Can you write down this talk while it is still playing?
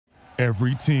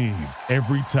Every team,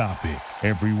 every topic,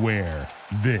 everywhere.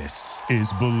 This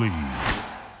is Believe.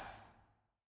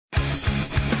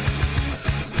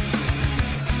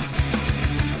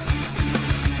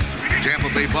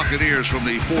 Tampa Bay Buccaneers from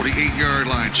the 48-yard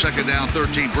line. Second down,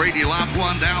 13. Brady lobs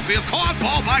one downfield. Caught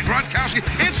ball by Gronkowski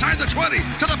inside the 20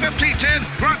 to the 15-10.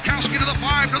 Gronkowski to the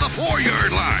 5 to the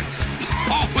 4-yard line.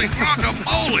 Holy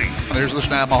guacamole. There's the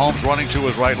snap. Mahomes running to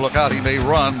his right. Look out. He may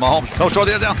run. Mahomes goes toward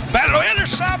the end down. Battle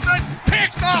intercepted.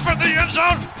 Picked off in the end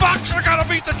zone. Bucs are going to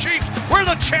beat the Chiefs. We're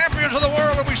the champions of the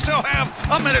world, and we still have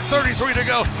a minute 33 to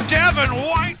go. Devin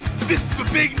White. This is the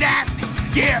Big Nasty.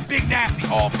 Yeah, Big Nasty.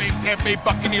 Hall of Fame Tampa Bay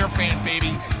Buccaneer fan,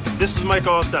 baby. This is Mike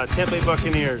Allstott, Tampa Bay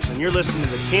Buccaneers, and you're listening to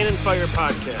the Cannon Fire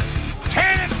Podcast.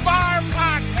 Cannon Fire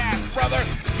Podcast, brother.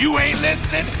 You ain't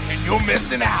listening, and you're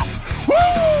missing out.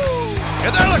 Woo!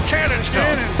 And there the cannons go.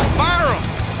 Fire them.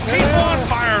 Keep on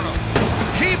firing them.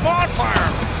 Keep on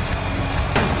firing them.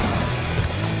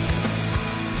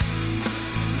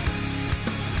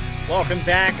 Welcome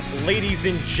back, ladies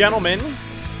and gentlemen,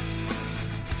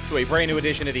 to a brand new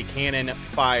edition of the Cannon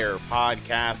Fire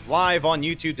Podcast, live on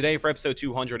YouTube today for episode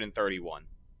 231.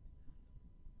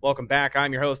 Welcome back.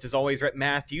 I'm your host, as always, Rhett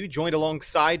Matthew, joined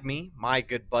alongside me, my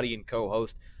good buddy and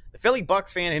co-host, the Philly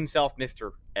Bucks fan himself,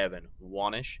 Mr. Evan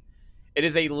Wanish. It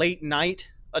is a late night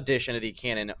edition of the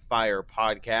Cannon Fire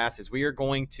Podcast, as we are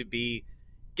going to be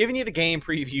giving you the game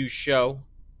preview show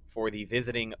for the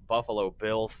visiting Buffalo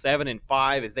Bills,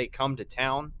 7-5 as they come to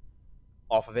town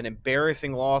off of an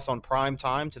embarrassing loss on prime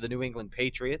time to the New England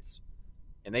Patriots.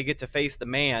 And they get to face the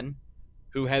man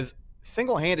who has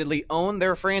single-handedly owned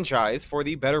their franchise for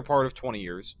the better part of 20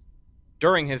 years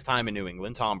during his time in New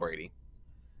England, Tom Brady.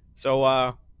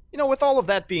 So, with all of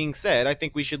that being said, I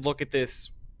think we should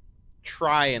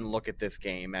try and look at this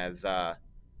game as,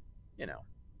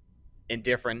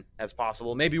 indifferent as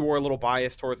possible. Maybe we're a little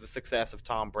biased towards the success of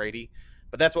Tom Brady,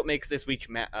 but that's what makes this week's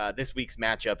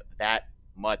matchup that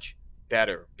much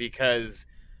better, because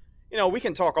we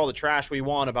can talk all the trash we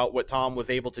want about what Tom was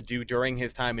able to do during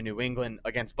his time in New England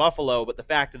against Buffalo, but the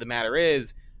fact of the matter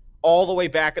is, all the way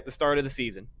back at the start of the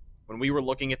season, when we were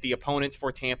looking at the opponents for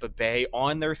Tampa Bay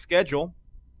on their schedule,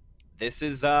 this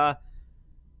is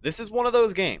one of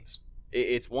those games.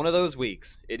 It's one of those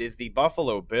weeks. It is the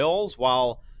Buffalo Bills.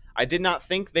 While I did not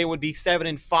think they would be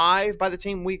 7-5 by the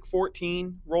time Week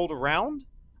 14 rolled around,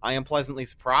 I am pleasantly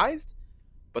surprised.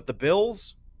 But the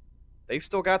Bills, they've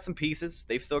still got some pieces.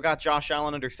 They've still got Josh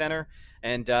Allen under center.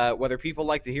 And whether people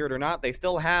like to hear it or not, they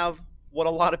still have what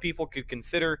a lot of people could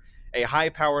consider a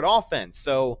high-powered offense.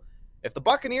 So if the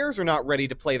Buccaneers are not ready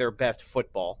to play their best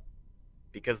football,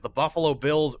 because the Buffalo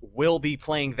Bills will be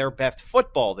playing their best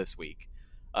football this week,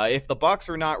 if the Bucs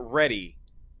are not ready,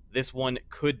 this one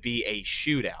could be a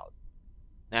shootout.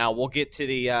 Now, we'll get to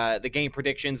the game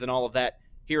predictions and all of that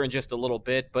here in just a little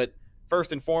bit, but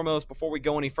first and foremost, before we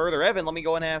go any further, Evan, let me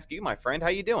go and ask you, my friend, how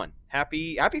you doing?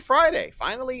 Happy Friday.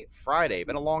 Finally Friday.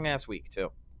 Been a long-ass week,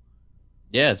 too.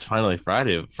 Yeah, it's finally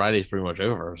Friday. Friday's pretty much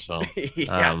over, so.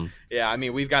 Yeah, I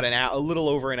mean, we've got a little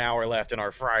over an hour left in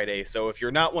our Friday, so if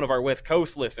you're not one of our West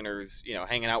Coast listeners,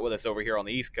 hanging out with us over here on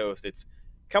the East Coast, it's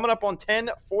coming up on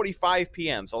 10:45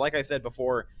 p.m. So like I said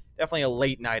before, definitely a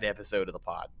late night episode of the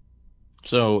pod.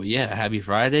 So, yeah, happy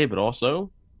Friday, but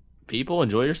also, people,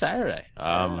 enjoy your Saturday.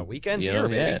 Weekend's here,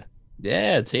 baby.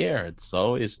 Yeah, it's here. It's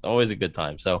always a good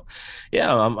time. So,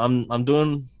 yeah, I'm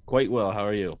doing quite well. How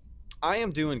are you? I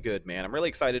am doing good, man. I'm really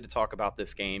excited to talk about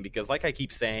this game because, like I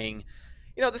keep saying,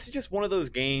 this is just one of those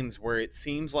games where it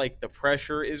seems like the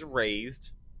pressure is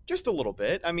raised just a little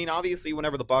bit. I mean, obviously,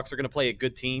 whenever the Bucs are going to play a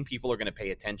good team, people are going to pay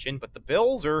attention, but the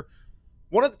Bills are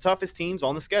one of the toughest teams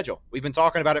on the schedule. We've been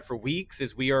talking about it for weeks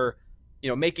as we are,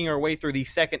 making our way through the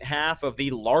second half of the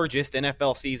largest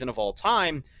NFL season of all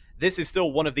time. This is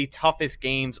still one of the toughest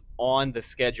games on the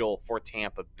schedule for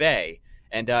Tampa Bay,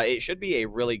 and it should be a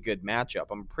really good matchup.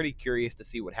 I'm pretty curious to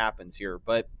see what happens here,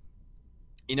 but,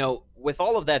 with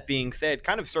all of that being said,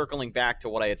 kind of circling back to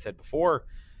what I had said before,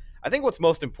 I think what's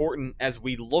most important as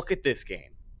we look at this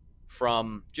game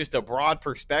from just a broad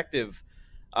perspective,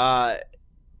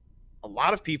 a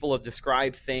lot of people have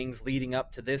described things leading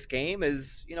up to this game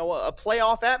as, a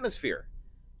playoff atmosphere.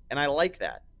 And I like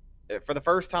that. For the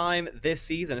first time this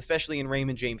season, especially in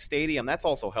Raymond James Stadium, that's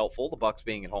also helpful, the Bucs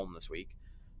being at home this week.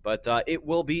 But it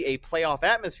will be a playoff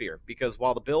atmosphere because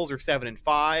while the Bills are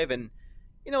 7-5 and,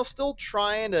 still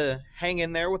trying to hang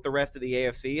in there with the rest of the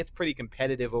AFC, it's pretty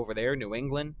competitive over there. New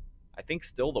England, I think,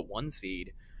 still the 1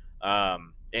 seed.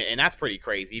 And that's pretty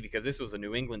crazy because this was a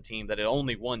New England team that had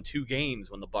only won 2 games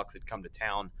when the Bucs had come to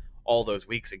town all those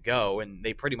weeks ago, and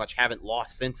they pretty much haven't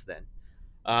lost since then.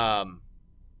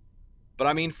 But But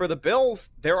I mean, for the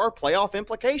Bills, there are playoff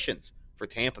implications. For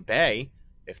Tampa Bay,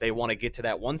 if they want to get to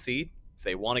that 1 seed, if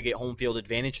they want to get home field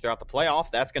advantage throughout the playoffs,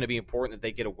 that's going to be important that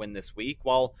they get a win this week.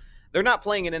 While they're not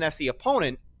playing an NFC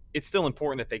opponent, it's still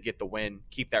important that they get the win,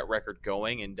 keep that record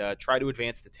going, and try to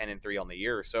advance to 10-3 on the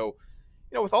year. So,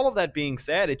 with all of that being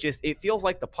said, it feels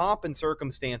like the pomp and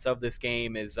circumstance of this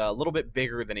game is a little bit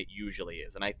bigger than it usually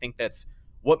is. And I think that's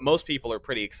what most people are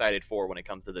pretty excited for when it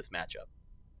comes to this matchup.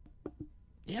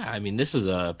 Yeah, I mean, this is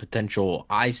a potential,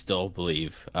 I still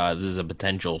believe, this is a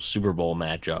potential Super Bowl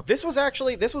matchup. This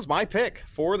was my pick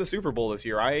for the Super Bowl this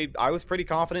year. I was pretty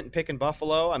confident in picking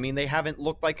Buffalo. I mean, they haven't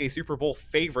looked like a Super Bowl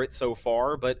favorite so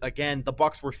far, but again, the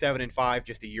Bucs were 7-5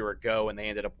 just a year ago, and they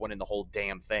ended up winning the whole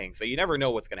damn thing. So you never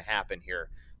know what's going to happen here.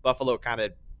 Buffalo kind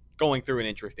of going through an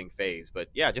interesting phase, but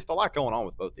yeah, just a lot going on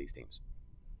with both these teams.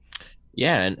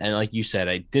 Yeah, and like you said,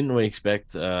 I didn't really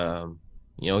expect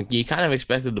you kind of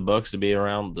expected the Bucs to be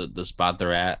around the spot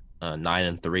they're at,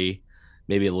 9-3,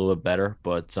 maybe a little bit better,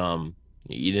 but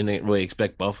you didn't really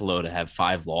expect Buffalo to have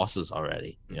 5 losses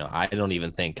already. I don't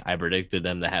even think I predicted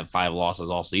them to have 5 losses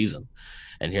all season,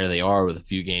 and here they are with a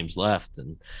few games left,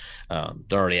 and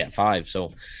they're already at 5.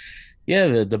 So,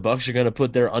 yeah, the Bucs are going to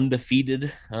put their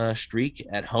undefeated streak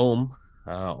at home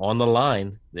on the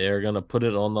line. They're going to put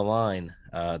it on the line.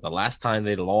 The last time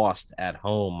they lost at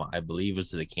home, I believe, was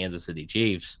to the Kansas City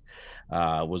Chiefs,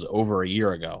 was over a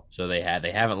year ago. So they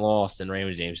haven't lost in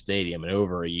Raymond James Stadium in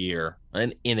over a year,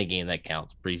 and in a game that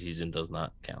counts. Preseason does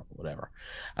not count, whatever.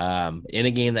 In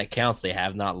a game that counts, they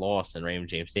have not lost in Raymond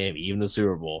James Stadium, even the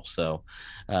Super Bowl. So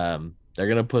they're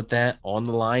going to put that on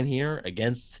the line here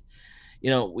against.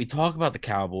 We talk about the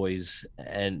Cowboys,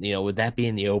 and with that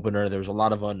being the opener, there's a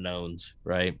lot of unknowns,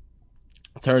 right?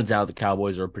 Turns out the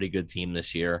Cowboys are a pretty good team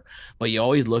this year, but you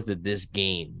always looked at this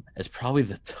game as probably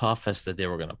the toughest that they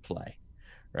were going to play,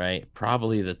 right?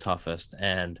 Probably the toughest.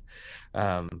 And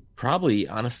probably,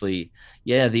 honestly,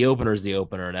 yeah, the opener is the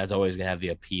opener, and that's always going to have the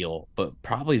appeal, but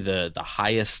probably the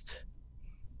highest,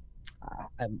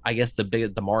 I guess,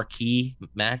 the marquee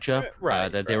matchup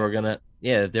that they were going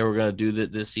to do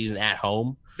this season at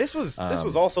home. This was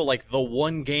also like the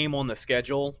one game on the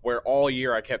schedule where all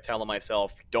year I kept telling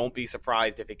myself, don't be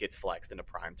surprised if it gets flexed into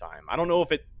prime time. I don't know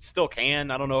if it still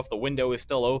can. I don't know if the window is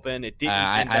still open. It didn't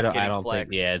end up getting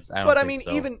flexed.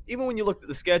 Even when you looked at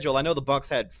the schedule, I know the Bucs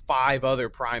had 5 other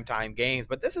primetime games,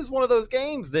 but this is one of those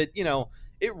games that,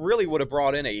 it really would have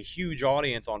brought in a huge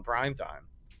audience on primetime.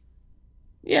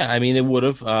 Yeah, I mean, it would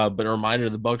have, but a reminder,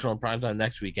 the Bucs are on primetime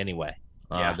next week anyway.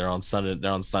 They're on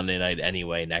Sunday night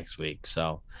anyway next week.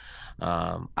 So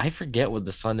I forget what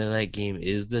the Sunday night game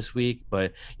is this week,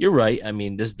 but you're right. I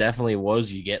mean, this definitely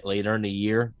was, you get later in the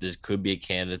year, this could be a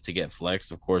candidate to get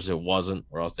flexed. Of course it wasn't,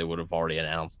 or else they would have already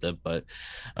announced it. But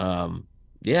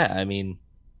yeah, I mean,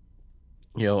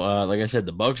 like I said,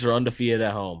 the Bucs are undefeated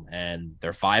at home, and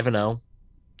they're 5-0.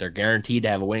 They're guaranteed to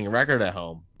have a winning record at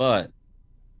home, but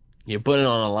you put it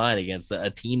on a line against a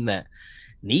team that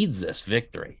needs this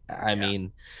victory. I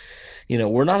mean,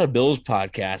 we're not a Bills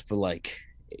podcast, but like,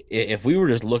 if we were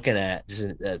just looking at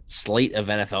just a slate of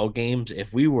NFL games,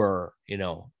 if we were,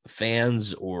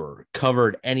 fans or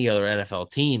covered any other NFL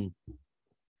team,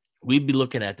 we'd be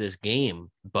looking at this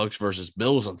game, Bucs versus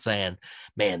Bills, and saying,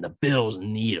 man, the Bills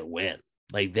need a win.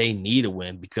 Like, they need a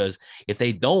win, because if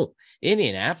they don't,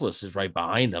 Indianapolis is right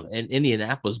behind them, and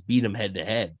Indianapolis beat them head to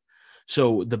head.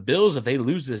 So the Bills, if they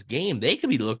lose this game, they could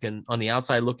be looking on the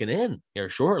outside looking in here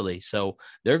shortly. So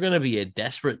they're going to be a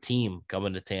desperate team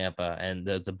coming to Tampa, and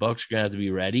the Bucs are going to have to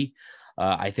be ready.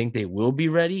 I think they will be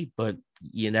ready, but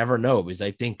you never know, because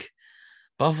I think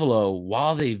Buffalo,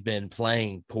 while they've been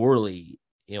playing poorly,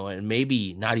 and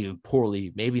maybe not even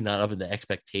poorly, maybe not up to the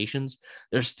expectations,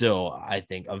 they're still, I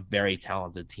think, a very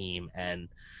talented team. And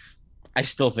I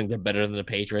still think they're better than the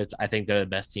Patriots. I think they're the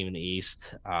best team in the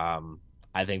East.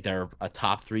 I think they're a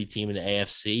top 3 team in the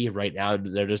AFC right now.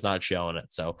 They're just not showing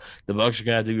it. So the Bucs are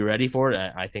going to have to be ready for it.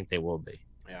 I think they will be.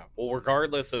 Yeah. Well,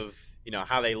 regardless of,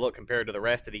 how they look compared to the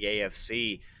rest of the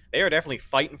AFC, they are definitely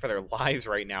fighting for their lives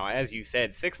right now. As you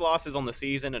said, 6 losses on the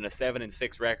season and a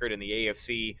 7-6 record in the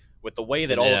AFC, with the way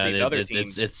that all of these other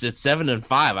teams. It's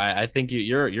 7-5. I think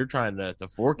you're trying to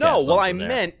forecast. No, well, I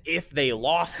meant if they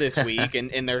lost this week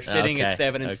and they're sitting at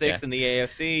 7-6 in the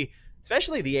AFC.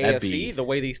 Especially the AFC, the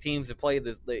way these teams have played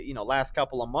the last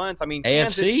couple of months. I mean,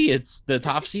 AFC, it's the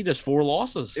top seed is 4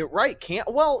 losses. Right.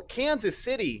 Kansas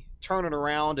City turning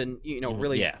around and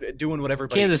really doing what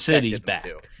everybody Kansas City's them back.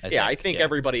 to do. I think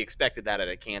everybody expected that out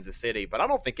of Kansas City, but I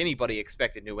don't think anybody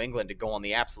expected New England to go on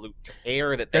the absolute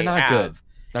tear that they have. Good.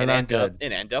 They're not good.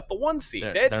 And end up the 1 seed.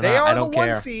 They are the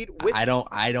 1 seed with I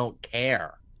don't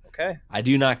care. Okay. I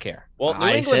do not care. Well, New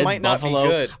I England said might Buffalo, not be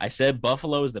good. I said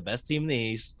Buffalo is the best team in the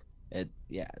East.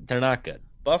 They're not good.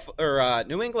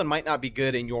 New England might not be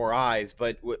good in your eyes,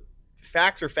 but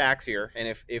facts are facts here. And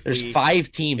if there's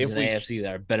 5 teams in the AFC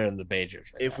that are better than the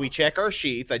Patriots. If we check our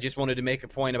sheets, I just wanted to make a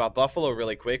point about Buffalo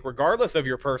really quick. Regardless of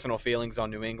your personal feelings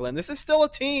on New England, this is still a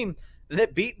team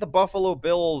that beat the Buffalo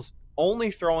Bills,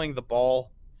 only throwing the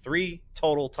ball 3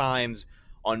 total times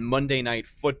on Monday Night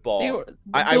Football.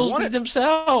 The Bills beat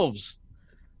themselves.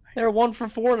 They were 1 for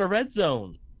 4 in the red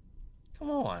zone. Come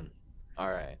on.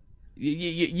 All right.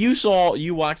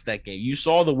 You watched that game. You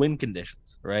saw the wind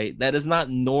conditions, right? That is not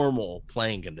normal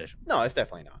playing conditions. No, it's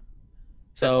definitely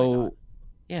not.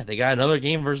 Yeah, they got another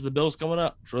game versus the Bills coming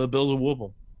up. I'm sure the Bills will whoop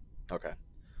them. Okay.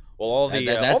 Well,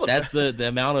 that's the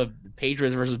amount of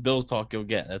Patriots versus Bills talk you'll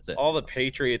get. That's it. All the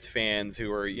Patriots fans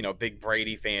who are, big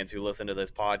Brady fans who listen to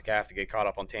this podcast and get caught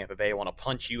up on Tampa Bay want to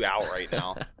punch you out right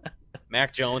now.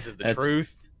 Mac Jones is the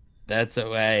truth. That's the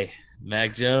way.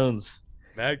 Mac Jones.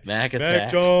 Mac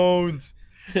Jones.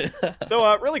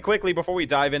 So really quickly before we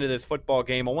dive into this football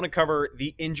game, I want to cover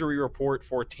the injury report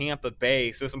for Tampa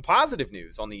Bay. So some positive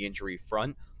news on the injury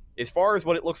front. As far as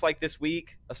what it looks like this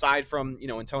week, aside from,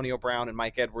 Antonio Brown and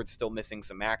Mike Edwards still missing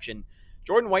some action,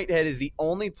 Jordan Whitehead is the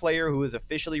only player who is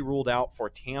officially ruled out for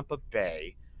Tampa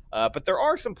Bay. But there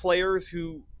are some players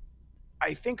who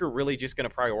I think are really just going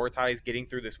to prioritize getting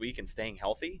through this week and staying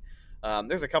healthy.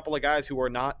 There's a couple of guys who are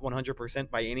not 100%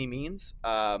 by any means,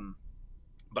 but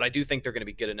I do think they're going to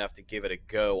be good enough to give it a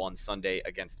go on Sunday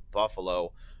against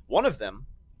Buffalo. One of them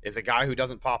is a guy who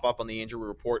doesn't pop up on the injury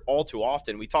report all too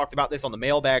often. We talked about this on the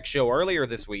Mailbag Show earlier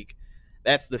this week.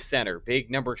 That's the center,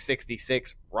 big number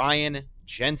 66, Ryan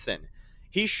Jensen.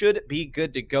 He should be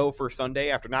good to go for Sunday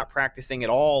after not practicing at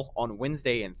all on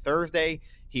Wednesday and Thursday.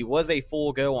 He was a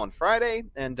full go on Friday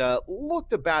and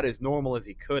looked about as normal as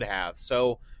he could have.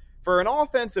 So for an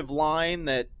offensive line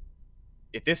that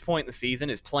at this point in the season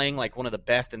is playing like one of the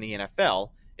best in the NFL,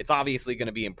 it's obviously going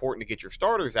to be important to get your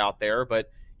starters out there,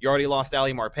 but you already lost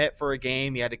Ali Marpet for a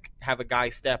game. You had to have a guy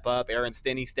step up. Aaron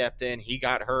Stinney stepped in. He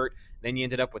got hurt. Then you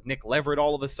ended up with Nick Leverett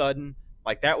all of a sudden.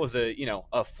 Like that was a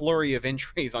flurry of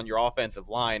injuries on your offensive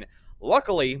line.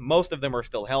 Luckily, most of them are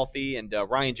still healthy, and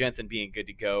Ryan Jensen being good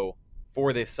to go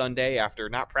for this Sunday after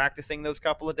not practicing those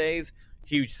couple of days,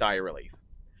 huge sigh of relief.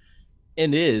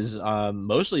 It is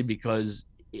mostly because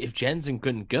if Jensen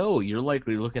couldn't go, you're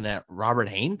likely looking at Robert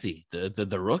Hainsey,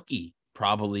 the rookie,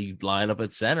 probably line up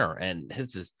at center, and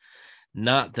it's just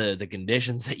not the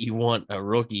conditions that you want a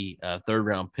rookie third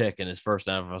round pick in his first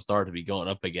NFL start to be going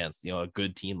up against a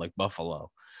good team like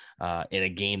Buffalo in a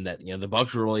game that the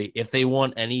Bucs really, if they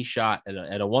want any shot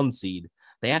at a 1 seed,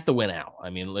 they have to win out. I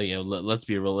mean, let's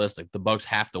be realistic. The Bucs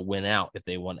have to win out if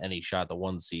they want any shot at the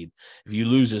 1 seed. If you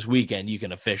lose this weekend, you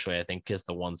can officially, I think, kiss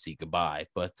the 1 seed goodbye.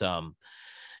 But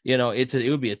it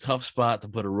would be a tough spot to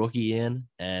put a rookie in,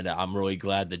 and I'm really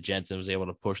glad that Jensen was able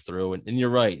to push through. And you're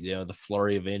right, the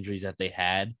flurry of injuries that they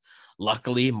had.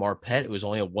 Luckily, Marpet, it was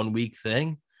only a 1 week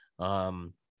thing.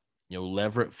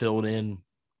 Leverett filled in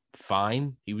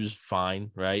fine. He was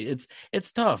fine, right?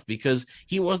 It's tough because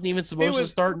he wasn't even supposed to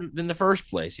start in the first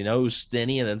place. It was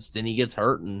Stinney, and then Stinney gets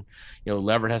hurt, and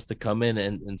Leverett has to come in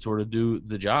and sort of do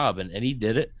the job, and he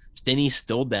did it. Stinney's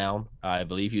still down. I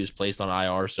believe he was placed on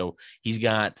IR, so he's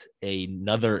got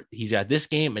this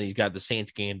game, and he's got the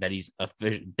Saints game that he's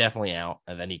definitely out,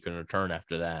 and then he can return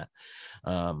after that.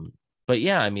 But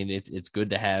yeah, I mean, it's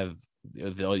good to have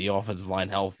the offensive line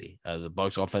healthy. The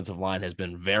Bucs offensive line has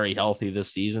been very healthy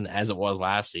this season, as it was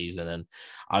last season, and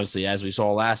obviously, as we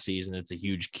saw last season, it's a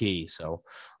huge key. So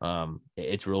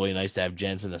it's really nice to have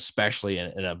Jensen, especially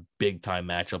in a big time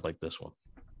matchup like this one.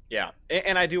 Yeah,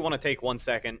 and I do want to take 1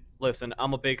 second. Listen,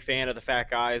 I'm a big fan of the fat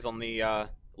guys on the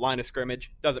line of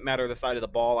scrimmage. Doesn't matter the side of the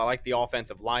ball. I like the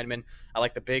offensive linemen. I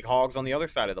like the big hogs on the other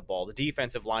side of the ball, the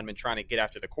defensive linemen trying to get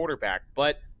after the quarterback.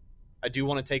 But I do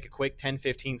want to take a quick 10,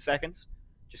 15 seconds,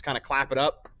 just kind of clap it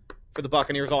up for the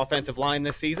Buccaneers offensive line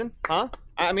this season. Huh?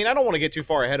 I mean, I don't want to get too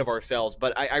far ahead of ourselves,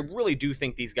 but I really do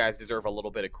think these guys deserve a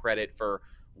little bit of credit for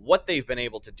what they've been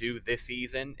able to do this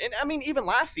season. And I mean, even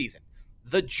last season.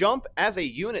 The jump as a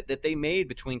unit that they made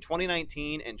between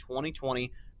 2019 and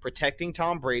 2020, protecting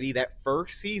Tom Brady, that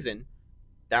first season,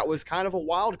 that was kind of a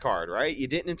wild card, right? You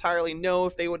didn't entirely know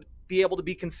if they would be able to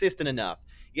be consistent enough.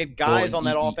 You had guys on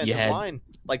that offensive line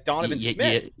like Donovan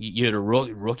Smith. You had a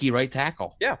rookie right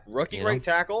tackle. Yeah, rookie right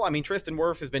tackle. I mean, Tristan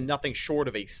Wirfs has been nothing short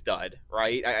of a stud,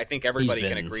 right? I think everybody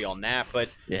can agree on that.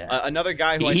 But another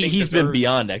guy who I think he's been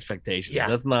beyond expectations. Yeah.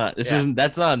 That's not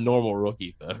a normal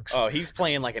rookie, folks. Oh, he's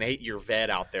playing like an 8-year vet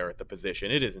out there at the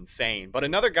position. It is insane. But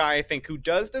another guy I think who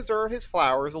does deserve his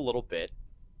flowers a little bit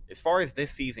as far as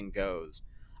this season goes,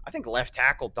 I think left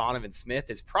tackle Donovan Smith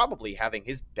is probably having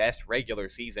his best regular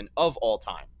season of all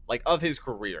time, like of his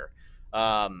career.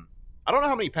 I don't know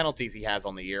how many penalties he has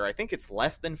on the year. I think it's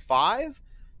less than 5,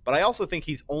 but I also think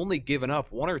he's only given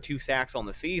up 1 or 2 sacks on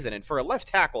the season. And for a left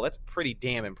tackle, that's pretty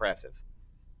damn impressive.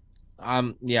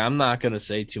 Yeah, I'm not going to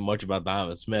say too much about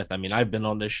Donovan Smith. I mean, I've been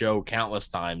on this show countless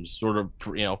times, sort of,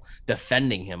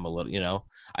 defending him a little,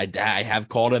 I have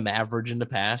called him average in the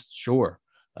past. Sure.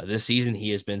 This season, he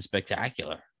has been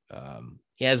spectacular.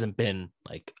 He hasn't been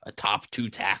like a top 2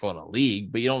 tackle in the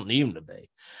league, but you don't need him to be.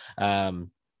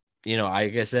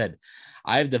 Like I said,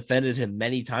 I've defended him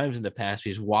many times in the past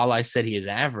because while I said he is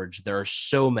average, there are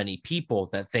so many people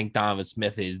that think Donovan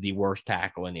Smith is the worst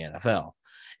tackle in the NFL.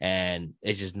 And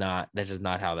that's just not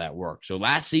how that works. So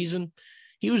last season,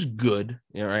 he was good.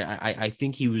 I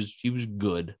think he was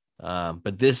good.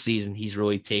 But this season, he's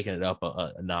really taken it up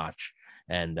a notch.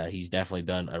 And he's definitely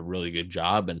done a really good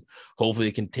job, and hopefully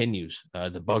it continues.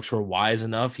 The Bucs were wise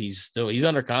enough. He's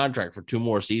under contract for 2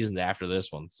 more seasons after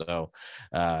this one. So,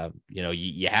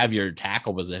 you have your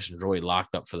tackle positions really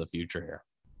locked up for the future here.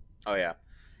 Oh, yeah.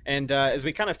 And as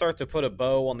we kind of start to put a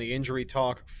bow on the injury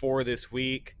talk for this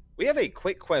week, we have a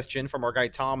quick question from our guy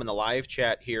Tom in the live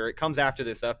chat here. It comes after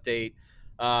this update.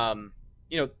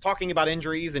 Talking about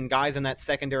injuries and guys in that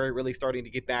secondary really starting to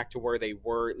get back to where they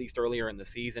were, at least earlier in the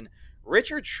season.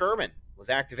 Richard Sherman was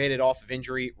activated off of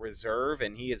injury reserve,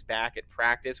 and he is back at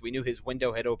practice. We knew his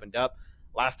window had opened up.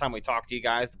 Last time we talked to you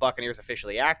guys, the Buccaneers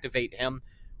officially activate him.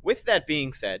 With that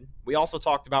being said, we also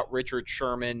talked about Richard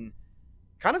Sherman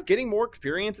kind of getting more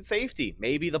experience at safety.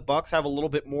 Maybe the Bucs have a little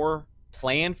bit more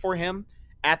planned for him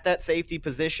at that safety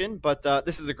position, but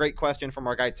this is a great question from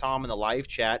our guy Tom in the live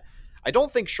chat. I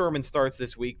don't think Sherman starts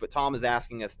this week, but Tom is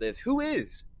asking us this. Who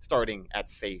is starting at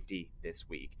safety this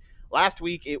week? Last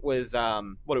week, it was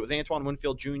Antoine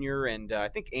Winfield Jr. and I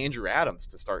think Andrew Adams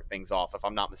to start things off, if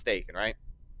I'm not mistaken, right?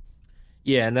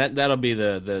 Yeah, and that'll be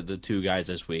the 2 guys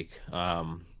this week.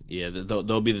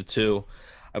 They'll be the 2.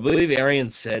 I believe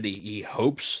Arians said he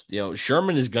hopes,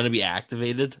 Sherman is going to be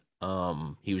activated.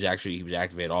 He was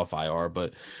activated off IR,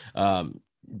 but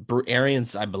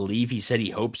Arians, I believe he said he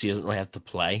hopes he doesn't really have to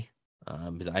play.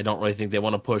 Because I don't really think they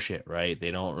want to push it, right?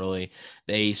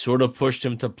 They sort of pushed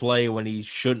him to play when he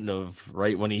shouldn't have,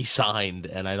 right when he signed,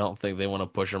 and I don't think they want to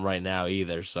push him right now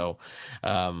either. So,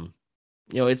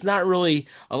 it's not really,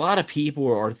 a lot of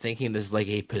people are thinking this is like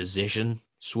a position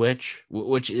switch,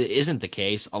 which isn't the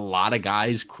case. A lot of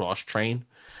guys cross-train.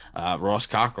 Ross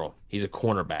Cockrell, he's a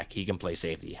cornerback. He can play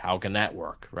safety. How can that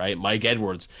work, right? Mike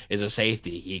Edwards is a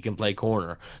safety. He can play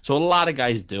corner. So a lot of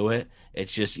guys do it.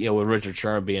 It's just, with Richard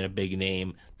Sherman being a big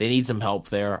name, they need some help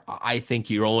there. I think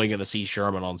you're only going to see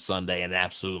Sherman on Sunday in an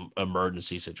absolute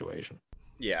emergency situation.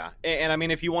 Yeah, and I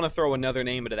mean, if you want to throw another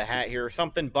name into the hat here,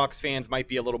 something Bucs fans might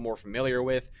be a little more familiar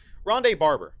with, Rondé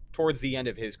Barber towards the end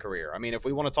of his career. I mean, if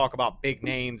we want to talk about big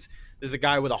names, there's a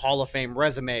guy with a Hall of Fame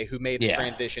resume who made the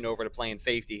transition over to playing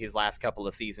safety his last couple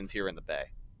of seasons here in the Bay.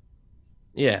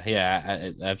 Yeah,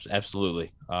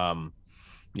 absolutely.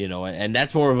 And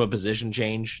that's more of a position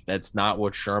change. That's not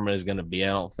what Sherman is going to be, I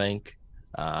don't think.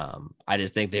 I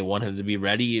just think they want him to be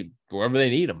ready wherever they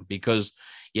need him, because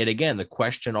yet again, the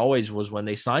question always was when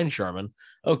they signed Sherman,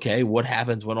 okay, what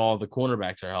happens when all the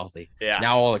cornerbacks are healthy? Yeah.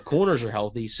 Now all the corners are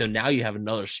healthy, so now you have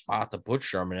another spot to put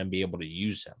Sherman and be able to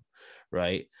use him,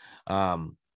 right?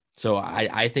 So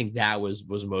I think that was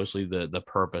mostly the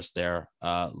purpose there.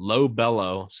 Low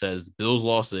Bello says Bills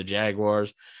lost to the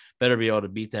Jaguars. Better be able to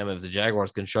beat them. If the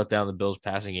Jaguars can shut down the Bills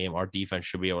passing game, our defense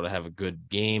should be able to have a good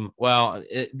game. Well,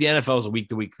 the NFL is a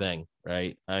week-to-week thing,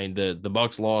 right? I mean, the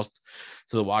Bucs lost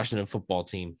to the Washington football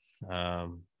team.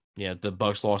 The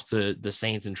Bucs lost to the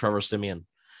Saints and Trevor Siemian.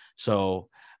 So,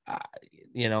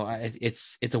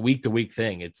 it's a week-to-week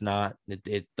thing. It's not.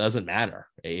 It doesn't matter.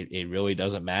 It really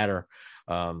doesn't matter.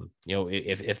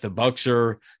 If the Bucs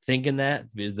are thinking that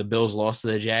because the Bills lost to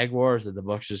the Jaguars, that the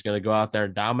Bucs just going to go out there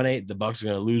and dominate, the Bucs are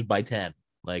going to lose by 10.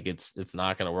 Like it's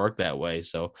not going to work that way.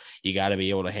 So you got to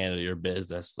be able to handle your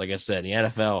business. Like I said, in the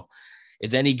NFL,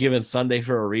 it's any given Sunday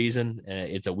for a reason,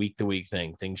 and it's a week-to-week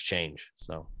thing. Things change.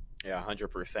 So yeah,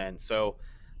 100%. So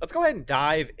let's go ahead and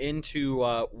dive into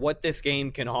what this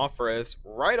game can offer us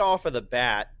right off of the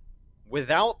bat.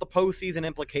 Without the postseason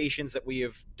implications that we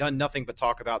have done nothing but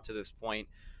talk about to this point,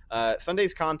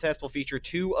 Sunday's contest will feature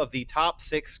 2 of the top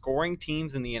 6 scoring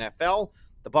teams in the NFL.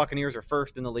 The Buccaneers are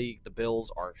first in the league. The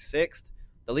Bills are 6th.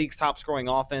 The league's top scoring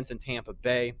offense in Tampa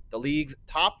Bay. The league's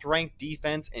top-ranked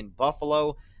defense in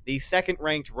Buffalo. The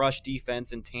second-ranked rush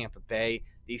defense in Tampa Bay.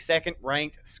 The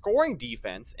second-ranked scoring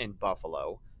defense in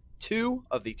Buffalo. 2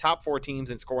 of the top 4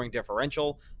 teams in scoring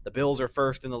differential. The Bills are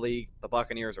first in the league. The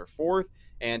Buccaneers are fourth.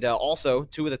 And also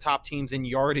 2 of the top teams in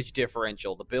yardage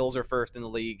differential. The Bills are first in the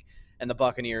league, and the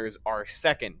Buccaneers are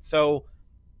second. So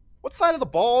what side of the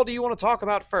ball do you want to talk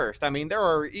about first? I mean,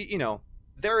 there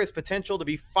is potential to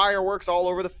be fireworks all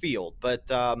over the field, but,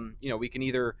 we can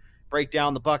either break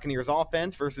down the Buccaneers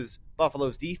offense versus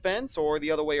Buffalo's defense or the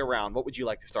other way around. What would you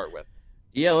like to start with?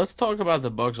 Yeah, let's talk about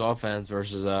the Bucs offense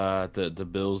versus the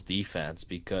Bills defense,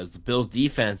 because the Bills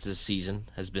defense this season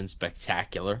has been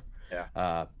spectacular.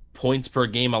 Yeah. Points per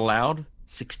game allowed,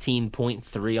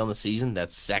 16.3 on the season.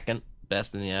 That's second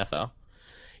best in the NFL.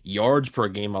 Yards per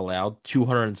game allowed,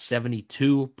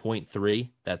 272.3.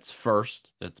 That's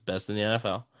first. That's best in the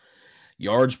NFL.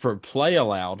 Yards per play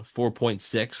allowed,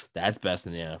 4.6. That's best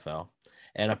in the NFL.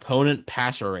 And opponent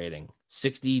passer rating,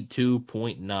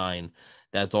 62.9.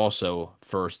 That's also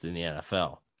first in the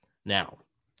NFL. Now,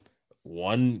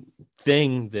 one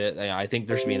thing that I think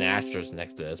there should be an asterisk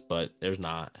next to this, but there's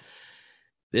not.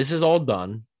 This is all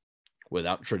done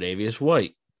without Tre'Davious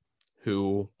White,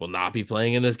 who will not be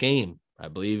playing in this game. I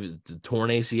believe it's a torn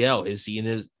ACL. His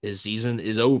season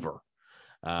is over.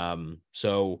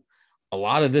 So a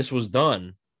lot of this was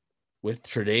done with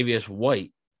Tre'Davious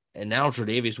White. And now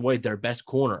Tre'Davious White, their best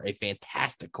corner, a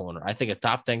fantastic corner, I think a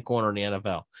top 10 corner in the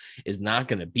NFL, is not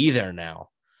going to be there now.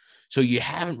 So you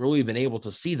haven't really been able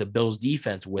to see the Bills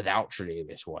defense without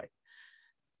Tre'Davious White.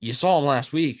 You saw him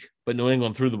last week, but New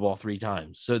England threw the ball 3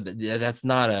 times. So that's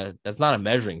not a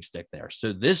measuring stick there.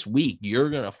 So this week,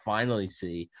 you're going to finally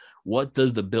see what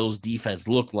does the Bills defense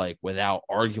look like without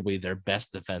arguably their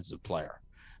best defensive player.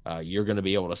 You're going to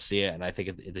be able to see it, and I think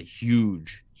it's a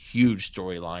huge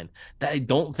storyline that I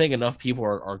don't think enough people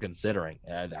are considering.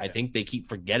 I think they keep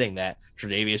forgetting that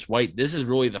Tre'Davious White, this is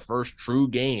really the first true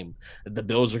game that the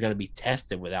Bills are going to be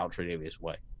tested without Tre'Davious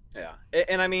White. Yeah,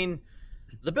 and I mean,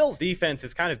 the Bills defense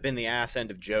has kind of been the ass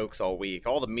end of jokes all week.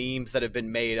 All the memes that have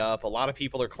been made up, a lot of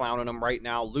people are clowning them right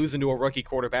now, losing to a rookie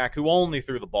quarterback who only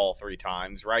threw the ball 3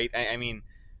 times, right? I mean,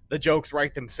 the jokes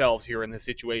write themselves here in this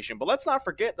situation. But let's not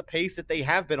forget the pace that they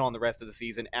have been on the rest of the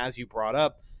season, as you brought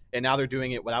up, and now they're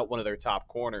doing it without one of their top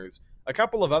corners. A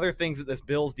couple of other things that this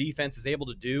Bills defense is able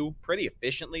to do pretty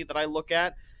efficiently that I look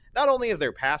at, not only is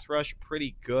their pass rush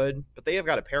pretty good, but they have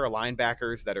got a pair of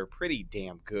linebackers that are pretty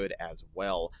damn good as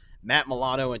well. Matt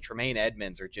Milano and Tremaine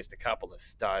Edmonds are just a couple of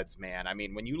studs, man. I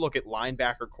mean, when you look at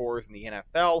linebacker cores in the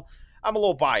NFL, I'm a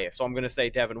little biased, so I'm going to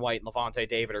say Devin White and Levante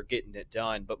David are getting it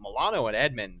done. But Milano and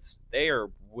Edmonds, they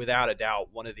are without a doubt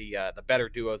one of the better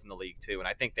duos in the league too, and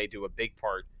I think they do a big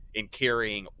part in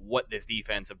carrying what this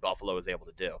defense of Buffalo is able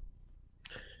to do.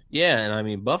 Yeah, and I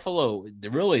mean, Buffalo,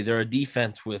 they're a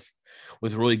defense with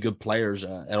really good players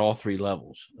at all 3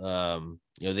 levels.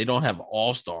 They don't have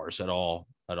all-stars at all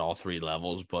 3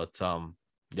 levels, but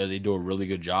they do a really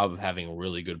good job of having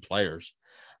really good players.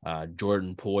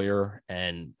 Jordan Poyer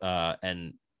and I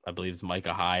believe it's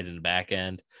Micah Hyde in the back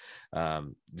end.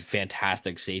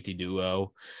 Fantastic safety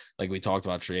duo. Like we talked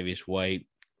about, Tre'Davious White,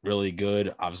 really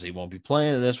good. Obviously won't be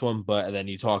playing in this one, but then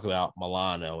you talk about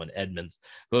Milano and Edmonds.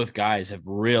 Both guys have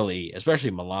really,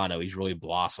 especially Milano, he's really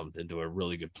blossomed into a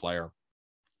really good player.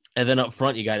 And then up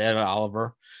front, you got Ed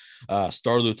Oliver.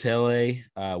 Star Lutele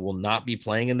will not be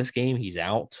playing in this game. He's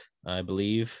out, I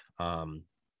believe.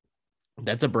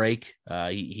 That's a break.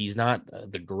 He's not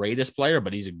the greatest player,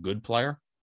 but he's a good player.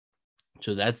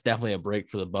 So that's definitely a break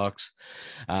for the Bucs.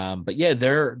 But yeah,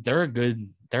 they're a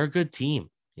good team.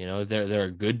 They're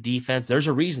a good defense. There's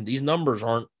a reason these numbers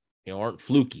aren't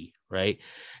fluky, right?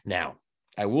 Now,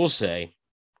 I will say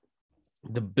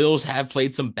the Bills have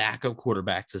played some backup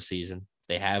quarterbacks this season.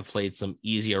 They have played some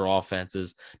easier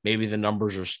offenses. Maybe the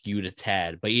numbers are skewed a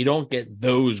tad, but you don't get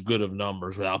those good of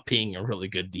numbers without being a really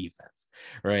good defense,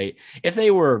 right? If they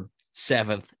were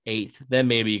 7th, 8th, then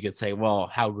maybe you could say, well,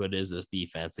 how good is this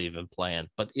defense they've been playing?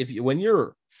 But when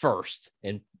you're first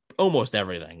in almost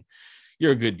everything,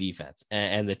 you're a good defense.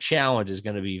 And the challenge is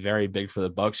going to be very big for the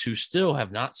Bucs, who still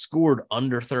have not scored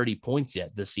under 30 points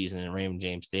yet this season in Raymond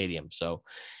James Stadium. So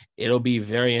it'll be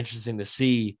very interesting to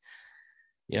see,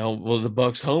 will the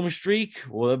Bucs home streak,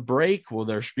 will it break? Will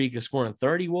their streak of scoring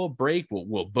 30 will break?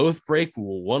 Will both break?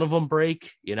 Will one of them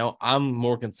break? I'm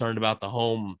more concerned about the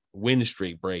home win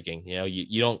streak breaking.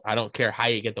 I don't care how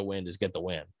you get the win, just get the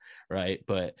win, right?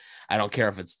 But I don't care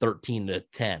if it's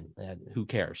 13-10. Who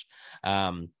cares?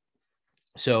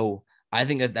 So I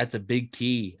think that's a big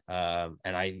key. And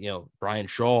Brian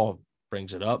Shaw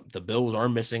brings it up. The Bills are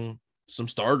missing some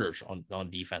starters on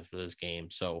defense for this game.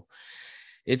 So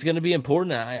it's going to be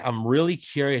important. I'm really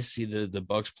curious to see the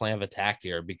Bucs plan of attack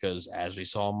here, because as we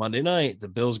saw on Monday night, the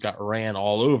Bills got ran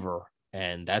all over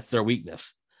and that's their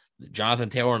weakness. Jonathan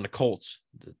Taylor and the Colts,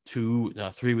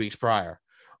 3 weeks prior,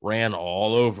 ran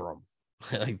all over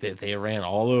them. Like they ran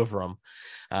all over them.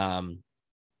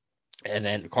 And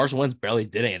then Carson Wentz barely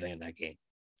did anything in that game.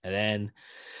 And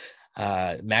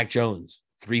then Mac Jones,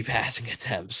 3 passing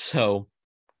attempts. So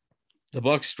the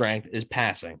Bucs' strength is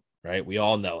passing, right? We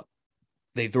all know it.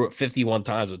 They threw it 51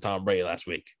 times with Tom Brady last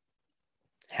week.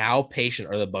 How patient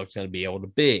are the Bucs going to be able to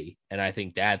be? And I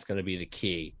think that's going to be the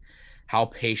key. How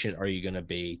patient are you going to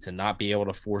be to not be able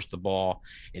to force the ball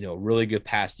into a really good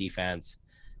pass defense?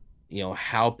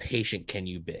 How patient can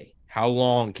you be? How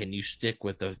long can you stick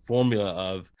with the formula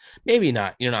of maybe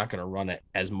not, you're not going to run it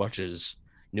as much as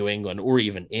New England or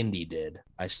even Indy did.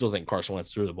 I still think Carson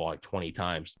Wentz threw the ball like 20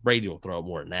 times. Brady will throw it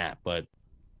more than that, but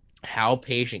how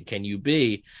patient can you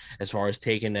be as far as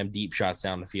taking them deep shots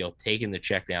down the field, taking the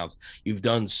checkdowns? You've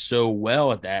done so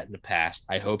well at that in the past.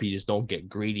 I hope you just don't get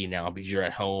greedy now because you're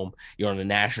at home, you're on the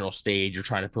national stage, you're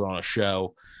trying to put on a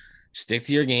show. Stick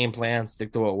to your game plan,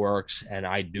 stick to what works, and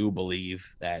I do believe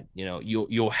that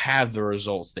you'll have the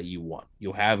results that you want.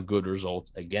 You'll have good results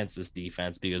against this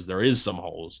defense because there is some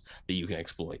holes that you can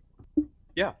exploit.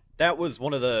 Yeah, that was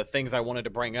one of the things I wanted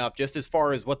to bring up, just as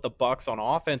far as what the Bucs on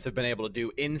offense have been able to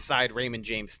do inside Raymond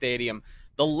James Stadium,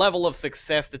 the level of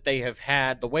success that they have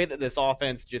had, the way that this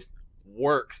offense just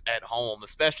works at home,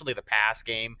 especially the pass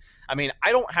game. I mean,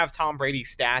 I don't have Tom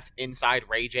Brady's stats inside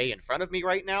Ray J in front of me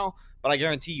right now, but I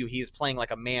guarantee you he is playing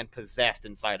like a man possessed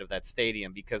inside of that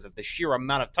stadium because of the sheer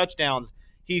amount of touchdowns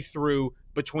he threw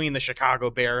between the Chicago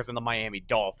Bears and the Miami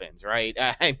Dolphins, right?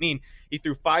 I mean, he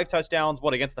threw 5 touchdowns,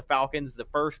 against the Falcons, the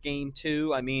first game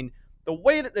too. I mean, the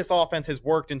way that this offense has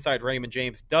worked inside Raymond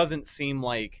James doesn't seem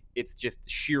like it's just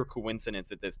sheer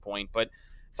coincidence at this point, but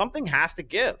something has to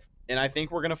give. And I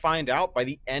think we're going to find out by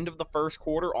the end of the first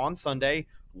quarter on Sunday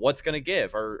what's going to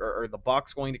give. Are the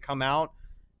Bucs going to come out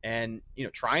and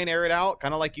try and air it out,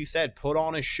 kind of like you said, put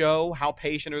on a show? How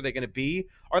patient are they going to be?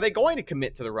 Are they going to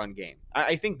commit to the run game?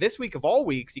 I think this week of all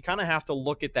weeks, you kind of have to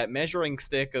look at that measuring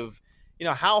stick of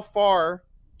how far,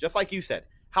 just like you said,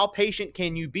 how patient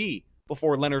can you be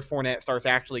before Leonard Fournette starts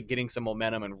actually getting some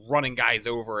momentum and running guys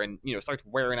over and starts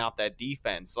wearing out that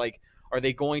defense? Like, are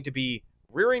they going to be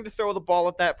rearing to throw the ball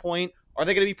at that point? Are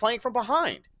they going to be playing from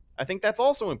behind? I think that's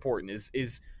also important,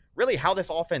 is really how this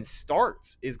offense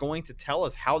starts is going to tell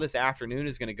us how this afternoon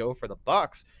is going to go for the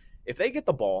Bucs. If they get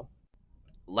the ball,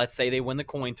 let's say they win the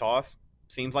coin toss,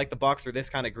 seems like the Bucs are this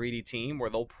kind of greedy team where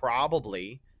they'll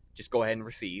probably just go ahead and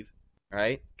receive,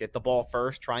 right? Get the ball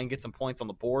first, try and get some points on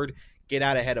the board, get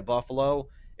out ahead of Buffalo.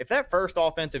 If that first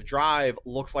offensive drive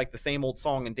looks like the same old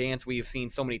song and dance we have seen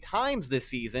so many times this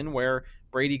season where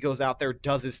Brady goes out there,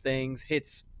 does his things,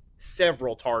 hits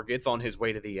several targets on his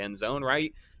way to the end zone,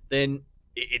 right? Then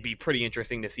it'd be pretty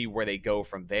interesting to see where they go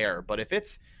from there. But if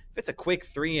it's a quick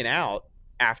 3 and out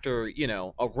after,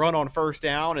 a run on first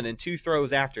down and then 2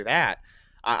 throws after that,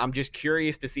 I'm just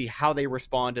curious to see how they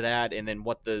respond to that and then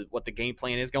what the game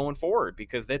plan is going forward,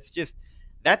 because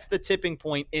that's the tipping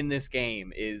point in this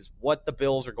game, is what the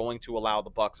Bills are going to allow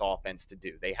the Bucs offense to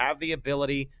do. They have the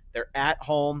ability. They're at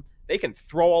home. They can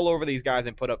throw all over these guys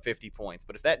and put up 50 points.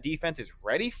 But if that defense is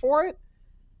ready for it,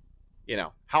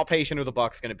 how patient are the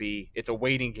Bucs going to be? It's a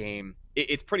waiting game.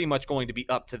 It's pretty much going to be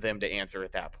up to them to answer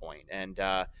at that point. And,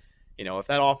 if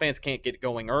that offense can't get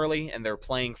going early and they're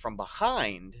playing from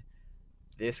behind,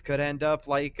 this could end up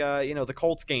like, the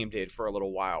Colts game did for a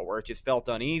little while, where it just felt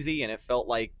uneasy and it felt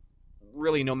like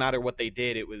really no matter what they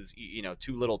did, it was,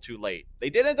 too little too late. They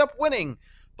did end up winning,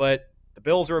 but the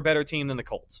Bills are a better team than the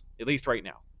Colts, at least right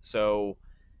now. So,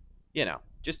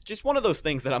 just one of those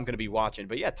things that I'm going to be watching.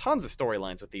 But yeah, tons of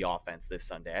storylines with the offense this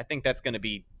Sunday. I think that's going to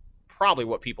be probably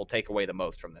what people take away the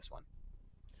most from this one.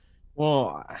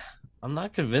 Well, I'm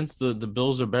not convinced the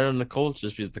Bills are better than the Colts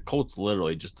just because the Colts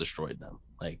literally just destroyed them.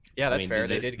 That's fair.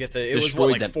 They did get it was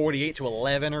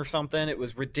 48-11 or something. It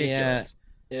was ridiculous.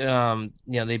 Yeah,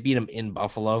 they beat them in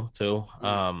Buffalo too.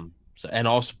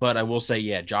 But I will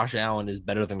say, Josh Allen is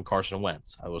better than Carson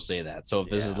Wentz. I will say that. So if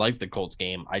this is like the Colts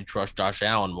game, I trust Josh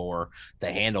Allen more to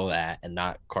handle that and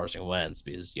not Carson Wentz,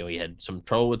 because he had some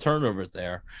trouble with turnovers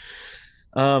there.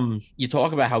 You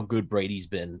talk about how good Brady's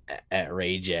been at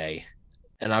Ray J,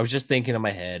 and I was just thinking in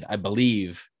my head, I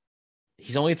believe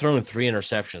he's only thrown 3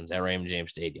 interceptions at Raymond James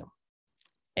Stadium,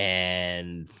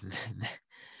 and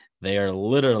they are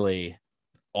literally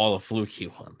all the fluky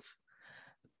ones.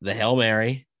 The Hail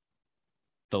Mary,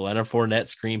 the Leonard Fournette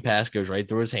screen pass goes right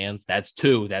through his hands. That's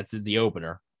 2. That's the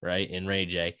opener, right? In Ray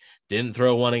J. Didn't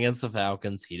throw one against the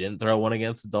Falcons. He didn't throw one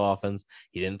against the Dolphins.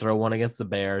 He didn't throw one against the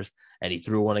Bears. And he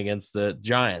threw one against the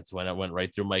Giants when it went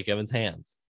right through Mike Evans'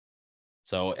 hands.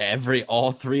 So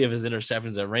all 3 of his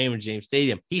interceptions at Raymond James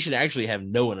Stadium, he should actually have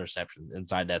no interceptions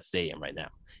inside that stadium right now.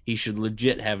 He should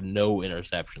legit have no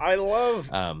interceptions. I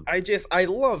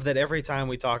love that every time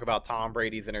we talk about Tom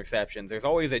Brady's interceptions, there's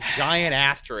always a giant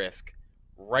asterisk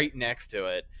right next to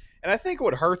it. And I think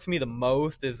what hurts me the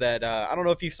most is that I don't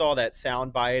know if you saw that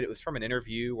sound bite. It was from an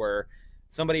interview where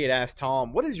somebody had asked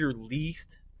Tom, "What is your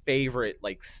least favorite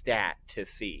stat to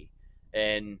see?"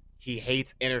 And he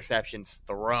hates interceptions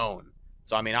thrown.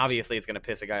 So I mean, obviously, it's going to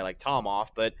piss a guy like Tom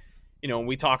off. But when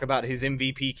we talk about his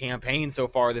MVP campaign so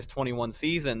far this 21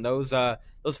 season, those 5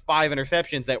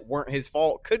 interceptions that weren't his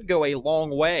fault could go a long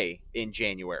way in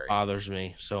January. Bothers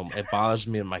me. So it bothers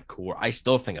me in my core. I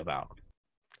still think about him.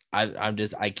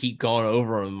 I keep going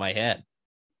over them in my head.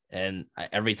 And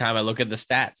every time I look at the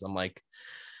stats, I'm like,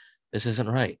 this isn't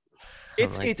right.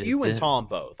 It's you and Tom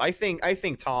both. I think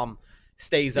Tom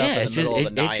stays up in the middle of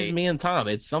the night. It's just me and Tom.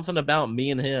 It's something about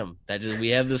me and him that we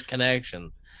have this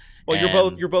connection.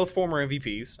 Well, you're both former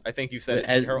MVPs. I think you said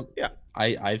it. Yeah.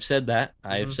 I've said that.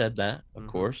 I've said that, of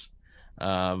course.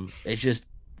 It's just,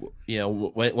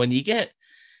 when you get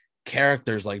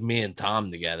characters like me and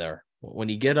Tom together, when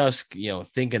you get us,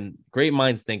 thinking, great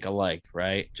minds think alike,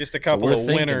 right? Just a couple of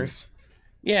winners.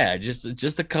 Yeah,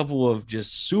 just a couple of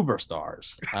just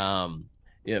superstars.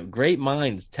 Great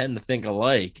minds tend to think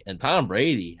alike, and Tom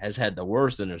Brady has had the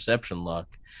worst interception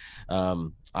luck.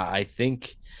 I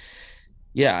think,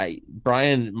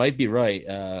 Brian might be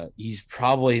right. He's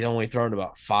probably only thrown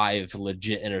about 5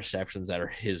 legit interceptions that are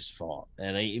his fault,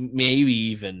 and maybe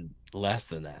even less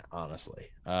than that, honestly.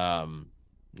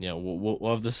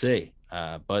 We'll have to see.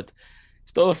 But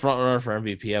still a front runner for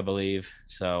MVP, I believe.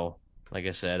 So, like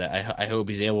I said, I hope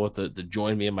he's able to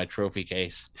join me in my trophy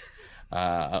case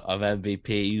of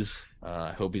MVPs.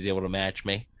 I hope he's able to match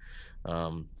me.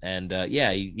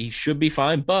 He should be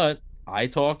fine. But I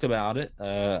talked about it,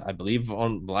 I believe,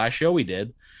 on the last show we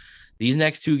did. These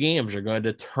next 2 games are going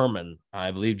to determine.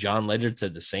 I believe John Ledyard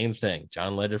said the same thing.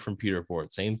 John Ledyard from Pewter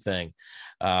Report, same thing.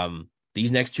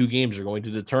 These next 2 games are going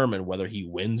to determine whether he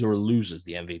wins or loses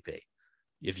the MVP.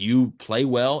 If you play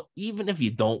well, even if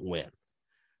you don't win,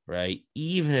 right?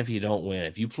 Even if you don't win,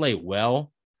 if you play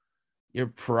well, you're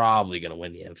probably going to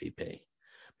win the MVP.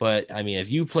 But I mean, if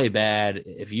you play bad,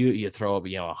 if you throw up,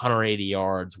 180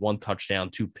 yards, 1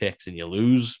 touchdown, 2 picks, and you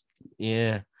lose,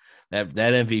 that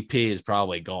MVP is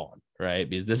probably gone, right?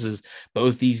 Because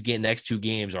both these next 2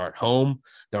 games are at home.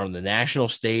 They're on the national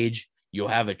stage. You'll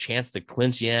have a chance to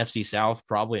clinch the NFC South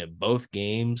probably in both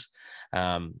games.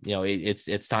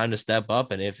 It's time to step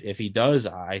up, and if he does,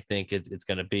 I think it's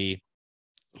going to be,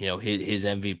 his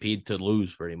MVP to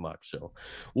lose pretty much. So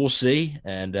we'll see,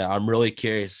 and I'm really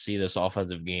curious to see this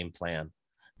offensive game plan.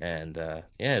 And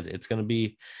it's going to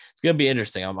be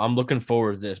interesting. I'm looking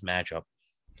forward to this matchup.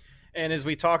 And as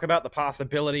we talk about the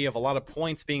possibility of a lot of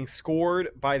points being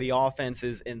scored by the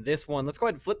offenses in this one, let's go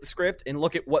ahead and flip the script and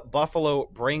look at what Buffalo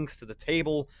brings to the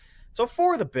table. So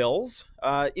for the Bills,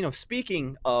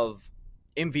 speaking of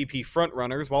MVP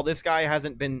frontrunners, while this guy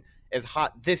hasn't been as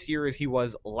hot this year as he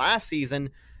was last season,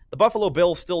 the Buffalo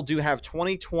Bills still do have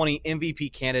 2020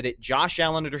 MVP candidate Josh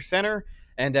Allen under center,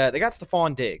 and they got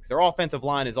Stephon Diggs. Their offensive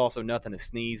line is also nothing to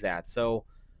sneeze at. So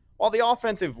while the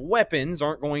offensive weapons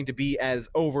aren't going to be as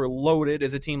overloaded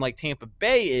as a team like Tampa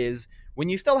Bay is, when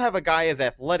you still have a guy as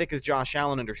athletic as Josh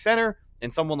Allen under center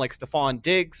and someone like Stephon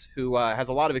Diggs, who has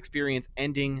a lot of experience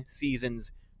ending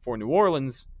seasons for New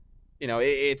Orleans,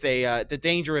 it's a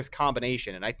dangerous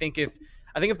combination. And I think if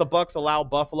the Bucs allow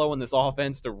Buffalo in this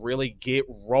offense to really get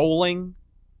rolling,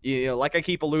 like I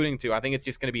keep alluding to, I think it's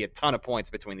just going to be a ton of points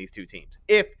between these 2 teams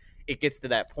if it gets to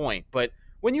that point. But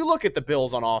when you look at the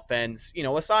Bills on offense,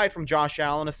 aside from Josh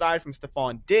Allen, aside from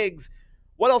Stephon Diggs,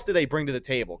 what else do they bring to the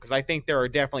table? Because I think there are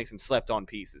definitely some slept-on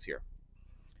pieces here.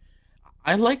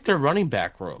 I like their running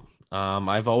back room.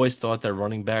 I've always thought their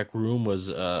running back room was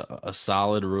a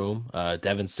solid room.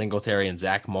 Devin Singletary and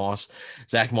Zach Moss.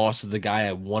 Zach Moss is the guy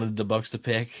I wanted the Bucs to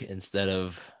pick instead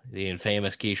of the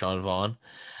infamous Keyshawn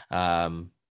Vaughn.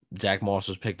 Zach Moss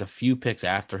was picked a few picks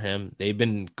after him. They've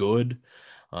been good.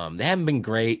 They haven't been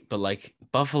great, but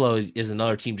Buffalo is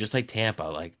another team just like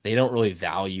Tampa. They don't really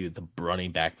value the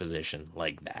running back position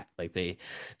like that.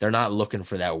 They're not looking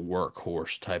for that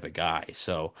workhorse type of guy.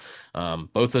 So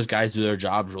both those guys do their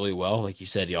jobs really well. Like you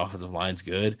said, the offensive line's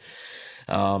good.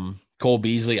 Cole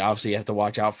Beasley, obviously you have to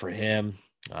watch out for him.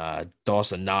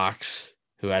 Dawson Knox,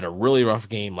 who had a really rough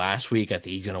game last week. I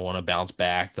think he's going to want to bounce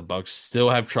back. The Bucs still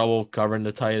have trouble covering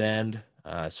the tight end.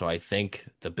 So I think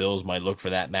the Bills might look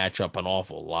for that matchup an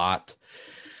awful lot.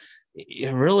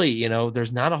 Really,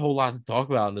 there's not a whole lot to talk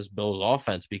about in this Bills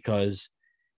offense because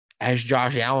as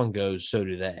Josh Allen goes, so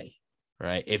do they.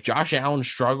 Right. If Josh Allen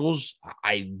struggles,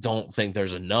 I don't think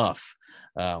there's enough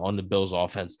on the Bills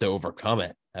offense to overcome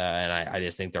it. And I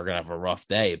just think they're going to have a rough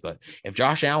day. But if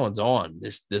Josh Allen's on,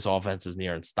 this offense is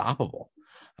near unstoppable,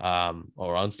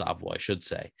 or unstoppable, I should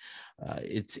say.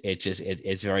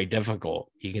 It's very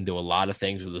difficult. He can do a lot of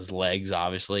things with his legs.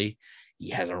 Obviously, he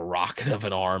has a rocket of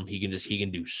an arm. He can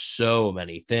do so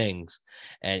many things,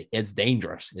 and it's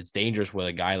dangerous. It's dangerous with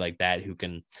a guy like that who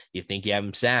can. You think you have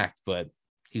him sacked, but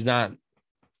he's not.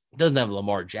 Doesn't have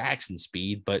Lamar Jackson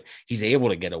speed, but he's able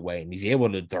to get away, and he's able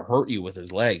to hurt you with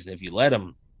his legs. And if you let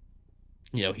him,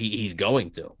 he's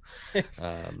going to.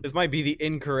 This might be the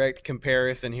incorrect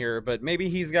comparison here, but maybe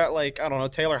he's got, like, I don't know,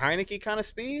 Taylor Heineke kind of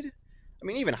speed. I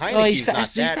mean, even Heineke's he's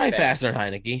fast. He's probably faster than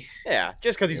Heineke. Yeah,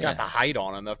 just because he's got the height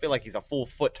on him. I feel like he's a full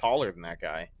foot taller than that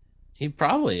guy. He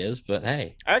probably is, but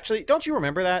hey. Actually, don't you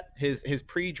remember that? His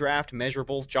pre-draft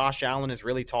measurables,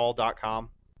 JoshAllenIsReallyTall.com.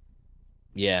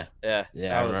 Yeah. That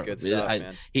was good stuff,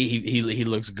 man. He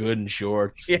looks good in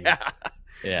shorts. Yeah.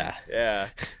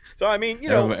 So, I mean,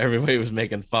 everybody was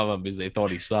making fun of him because they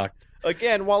thought he sucked.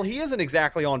 Again, while he isn't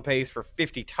exactly on pace for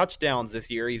 50 touchdowns this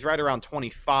year, he's right around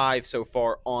 25 so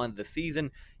far on the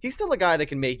season. He's still a guy that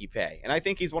can make you pay. And I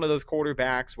think he's one of those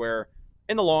quarterbacks where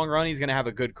in the long run, he's going to have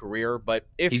a good career. But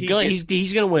if he's going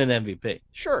to win an MVP.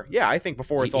 Sure. Yeah. I think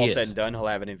before it's all said and done, he'll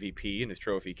have an MVP in his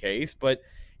trophy case. But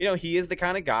he is the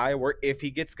kind of guy where if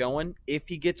he gets going, if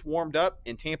he gets warmed up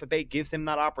and Tampa Bay gives him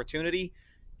that opportunity,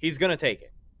 he's going to take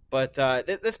it. But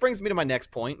this brings me to my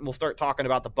next point, and we'll start talking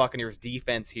about the Buccaneers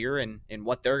defense here and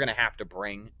what they're going to have to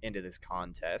bring into this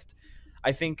contest.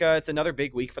 I think it's another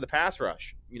big week for the pass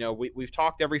rush. We've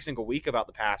talked every single week about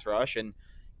the pass rush and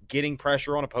getting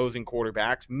pressure on opposing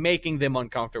quarterbacks, making them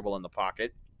uncomfortable in the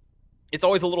pocket. It's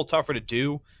always a little tougher to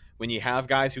do when you have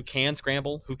guys who can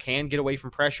scramble, who can get away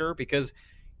from pressure, because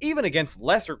even against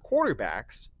lesser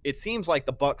quarterbacks, it seems like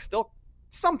the Bucs still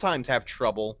sometimes have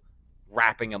trouble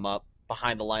wrapping them up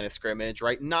behind the line of scrimmage,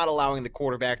 right? Not allowing the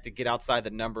quarterback to get outside the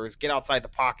numbers, get outside the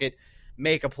pocket,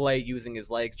 make a play using his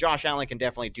legs. Josh Allen can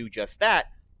definitely do just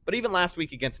that. But even last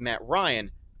week against Matt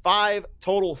Ryan, 5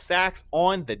 total sacks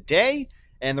on the day,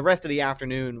 and the rest of the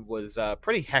afternoon was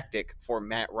pretty hectic for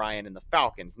Matt Ryan and the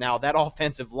Falcons. Now, that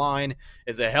offensive line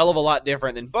is a hell of a lot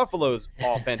different than Buffalo's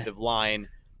offensive line,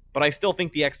 but I still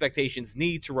think the expectations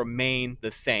need to remain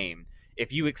the same.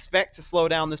 If you expect to slow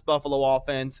down this Buffalo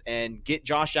offense and get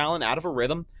Josh Allen out of a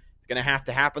rhythm, it's going to have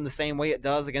to happen the same way it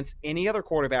does against any other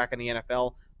quarterback in the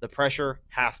NFL. The pressure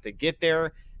has to get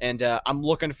there, and I'm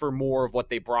looking for more of what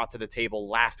they brought to the table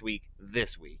last week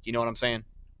this week. You know what I'm saying?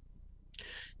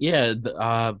 Yeah,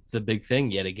 the big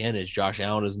thing yet again is Josh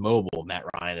Allen is mobile. Matt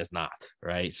Ryan is not,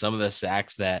 right? Some of the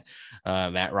sacks that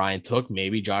Matt Ryan took,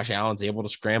 maybe Josh Allen's able to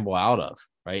scramble out of,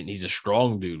 right? And he's a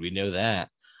strong dude. We know that.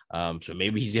 So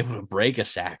maybe he's able to break a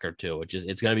sack or two, which is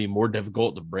it's going to be more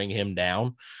difficult to bring him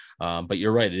down. But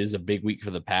you're right. It is a big week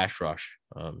for the pass rush.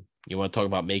 You want to talk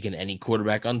about making any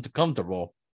quarterback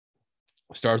uncomfortable.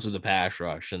 Starts with the pass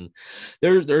rush. And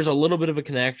there's a little bit of a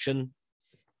connection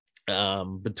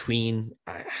between,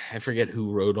 I forget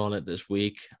who wrote on it this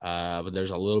week, but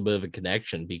there's a little bit of a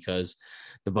connection because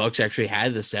the Bucs actually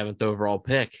had the 7th overall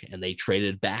pick and they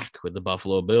traded back with the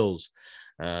Buffalo Bills.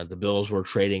 The Bills were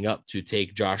trading up to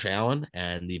take Josh Allen,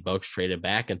 and the Bucs traded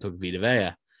back and took Vita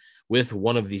Vea. With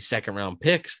one of the second-round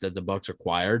picks that the Bucs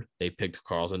acquired, they picked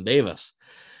Carlton Davis.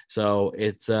 So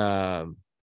it's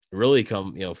really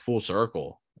come full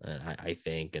circle, I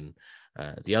think. And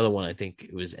the other one, I think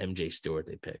it was MJ Stewart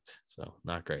they picked. So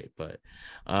not great, but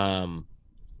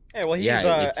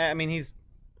he's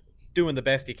doing the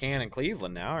best he can in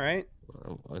Cleveland now, right?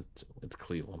 It's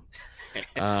Cleveland.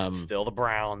 Still the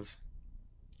Browns.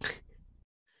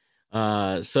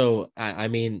 So I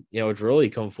mean, it's really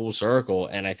come full circle,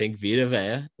 and I think Vita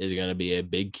Vea is going to be a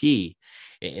big key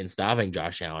in stopping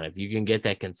Josh Allen. If you can get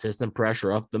that consistent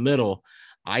pressure up the middle,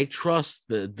 I trust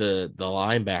the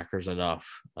linebackers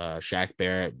enough. Shaq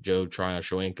Barrett, Joe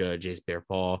Tryon-Shoyinka, Jace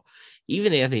Pierre-Paul,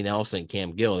 even Anthony Nelson,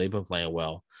 Cam Gill, they've been playing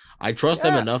well. I trust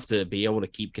them enough to be able to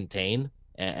keep contained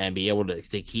and be able to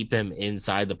keep him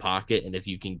inside the pocket. And if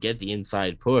you can get the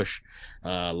inside push,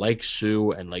 like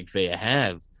Sue and like Vea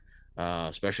have,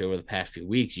 especially over the past few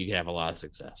weeks, you can have a lot of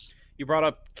success. You brought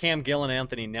up Cam Gill and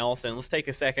Anthony Nelson. Let's take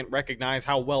a second, recognize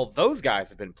how well those guys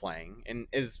have been playing. And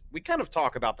as we kind of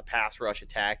talk about the pass rush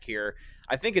attack here,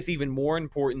 I think it's even more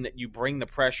important that you bring the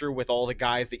pressure with all the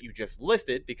guys that you just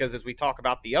listed, because as we talk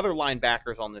about the other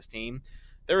linebackers on this team,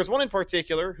 there is one in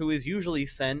particular who is usually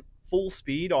sent full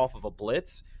speed off of a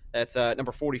blitz. That's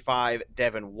number 45,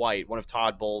 Devin White, one of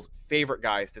Todd Bowles' favorite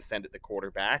guys to send at the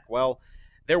quarterback. Well,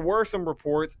 There were some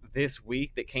reports this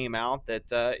week that came out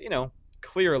that,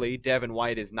 clearly Devin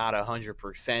White is not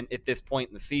 100% at this point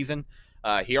in the season.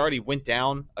 He already went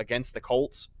down against the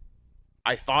Colts.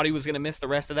 I thought he was going to miss the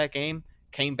rest of that game.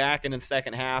 Came back in the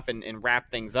second half and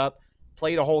wrapped things up.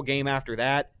 Played a whole game after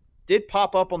that. Did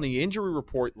pop up on the injury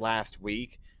report last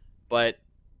week, but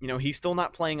he's still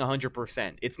not playing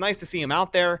 100%. It's nice to see him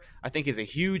out there. I think he's a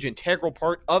huge integral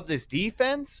part of this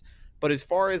defense. But as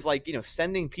far as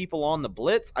sending people on the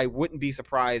blitz, I wouldn't be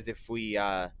surprised if we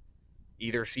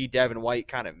either see Devin White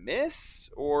kind of miss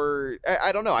or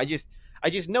I don't know. I just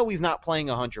know he's not playing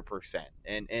 100%.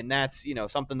 And that's,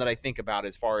 something that I think about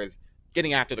as far as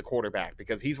getting after the quarterback,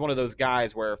 because he's one of those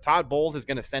guys where if Todd Bowles is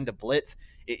going to send a blitz,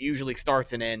 it usually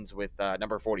starts and ends with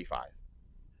number 45.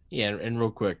 Yeah, and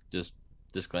real quick, just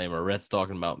disclaimer: Rhett's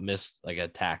talking about missed a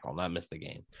tackle, not missed the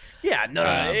game. Yeah, no.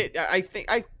 I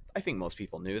think most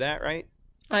people knew that, right?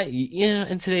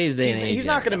 In today's day and age, he's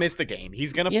not going to miss the game.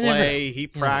 He's going to play. He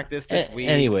practiced this week.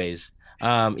 Anyways,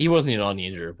 he wasn't even on the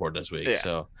injury report this week,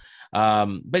 so.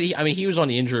 But he was on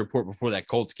the injury report before that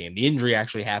Colts game. The injury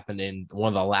actually happened in one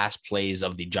of the last plays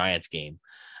of the Giants game.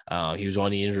 He was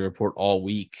on the injury report all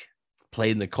week,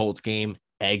 played in the Colts game,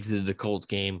 exited the Colts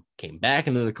game, came back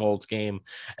into the Colts game,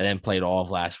 and then played all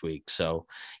of last week. So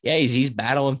yeah, he's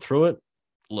battling through it.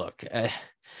 Look,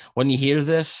 when you hear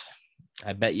this,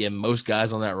 I bet you most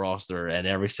guys on that roster and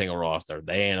every single roster,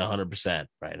 they ain't 100%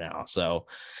 right now. So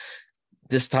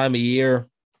this time of year,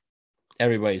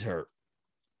 everybody's hurt.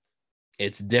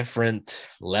 It's different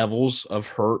levels of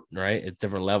hurt, right? It's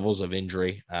different levels of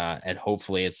injury. And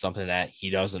hopefully it's something that he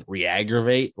doesn't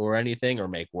re-aggravate or anything or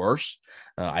make worse.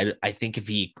 I think if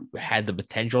he had the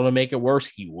potential to make it worse,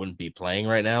 he wouldn't be playing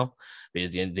right now, because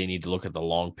they need to look at the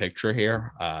long picture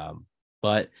here.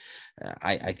 But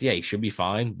he should be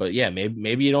fine. But yeah,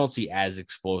 maybe you don't see as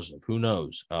explosive. Who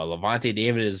knows? Lavonte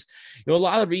David is, a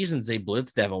lot of the reasons they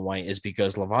blitz Devin White is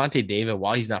because Lavonte David,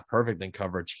 while he's not perfect in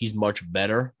coverage, he's much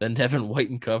better than Devin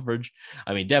White in coverage.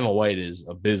 I mean, Devin White is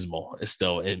abysmal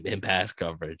still in pass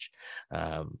coverage.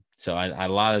 So a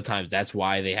lot of times that's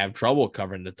why they have trouble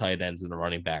covering the tight ends and the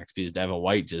running backs, because Devin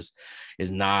White just is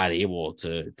not able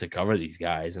to cover these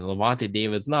guys. And Lavonte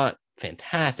David's not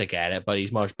fantastic at it, but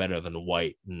he's much better than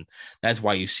White. And that's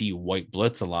why you see White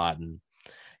blitz a lot. And,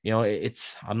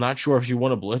 I'm not sure if you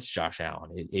want to blitz Josh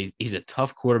Allen. He's a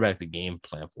tough quarterback to game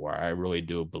plan for. I really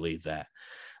do believe that.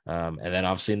 And then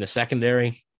obviously in the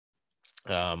secondary,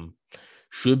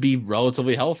 should be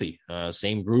relatively healthy.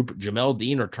 Same group. Jamel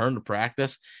Dean returned to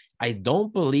practice. I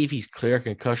don't believe he's clear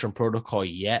concussion protocol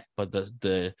yet, but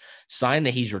the sign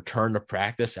that he's returned to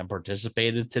practice and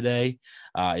participated today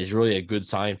is really a good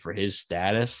sign for his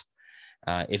status.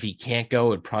 If he can't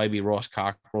go, it'd probably be Ross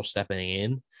Cockrell stepping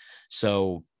in.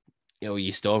 So,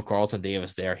 you still have Carlton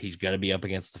Davis there. He's going to be up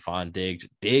against Stephon Diggs.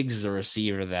 Diggs is a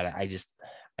receiver that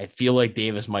I feel like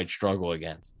Davis might struggle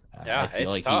against. Yeah,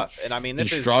 it's tough. And I mean, he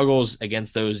struggles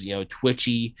against those,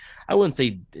 twitchy. I wouldn't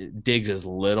say Diggs is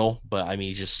little, but I mean,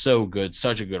 he's just so good,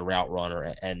 such a good route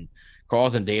runner. And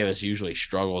Carlton Davis usually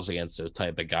struggles against those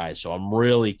type of guys. So I'm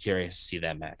really curious to see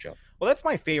that matchup. Well, that's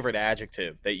my favorite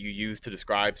adjective that you use to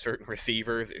describe certain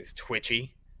receivers is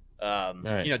twitchy.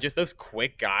 Right. Just those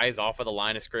quick guys off of the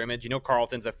line of scrimmage.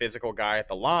 Carlton's a physical guy at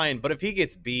the line, but if he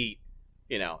gets beat,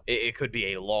 it could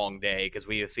be a long day, because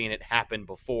we have seen it happen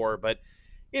before. But,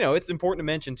 it's important to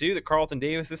mention, too, that Carlton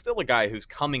Davis is still a guy who's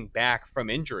coming back from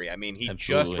injury. I mean, he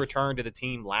just returned to the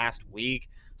team last week,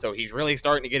 so he's really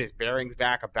starting to get his bearings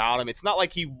back about him. It's not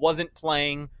like he wasn't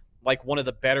playing like one of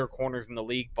the better corners in the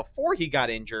league before he got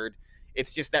injured.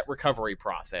 It's just that recovery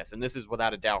process, and this is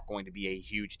without a doubt going to be a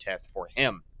huge test for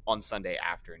him on Sunday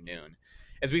afternoon.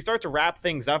 As we start to wrap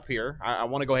things up here, I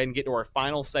want to go ahead and get to our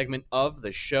final segment of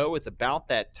the show. It's about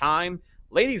that time.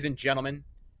 Ladies and gentlemen,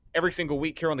 every single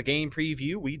week here on the Game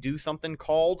Preview, we do something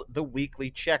called the Weekly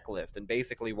Checklist. And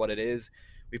basically what it is,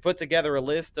 we put together a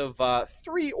list of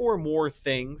 3 or more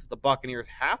things the Buccaneers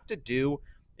have to do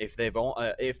if they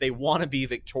want to be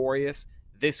victorious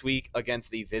this week against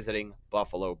the visiting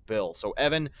Buffalo Bills. So,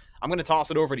 Evan, I'm going to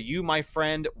toss it over to you, my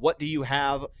friend. What do you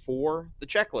have for the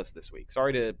checklist this week?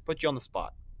 Sorry to put you on the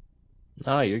spot.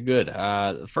 No, you're good.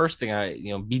 The first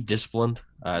thing, be disciplined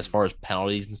as far as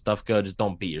penalties and stuff go. Just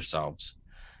don't beat yourselves.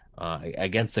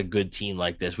 Against a good team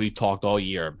like this, we talked all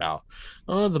year about,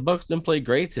 the Bucs didn't play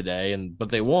great today, but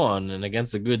they won. And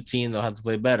against a good team, they'll have to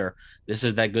play better. This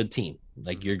is that good team.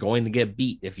 Like, you're going to get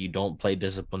beat if you don't play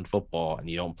disciplined football and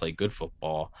you don't play good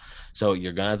football. So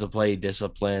you're going to have to play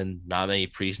discipline, not many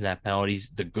pre-snap penalties.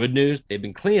 The good news, they've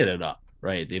been cleaning it up,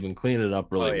 right? They've been cleaning it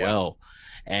up really well.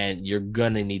 And you're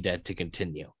going to need that to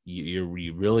continue. You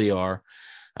really are.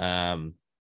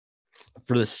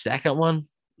 For the second one,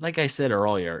 like I said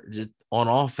earlier, just on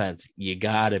offense, you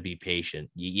gotta be patient.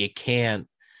 You can't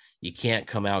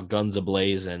come out guns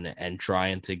ablazing and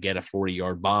trying to get a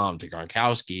 40-yard bomb to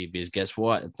Gronkowski, because guess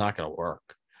what? It's not gonna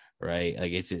work, right?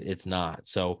 Like it's not.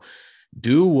 So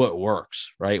do what works,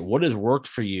 right? What has worked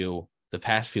for you the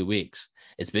past few weeks?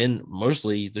 It's been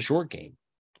mostly the short game,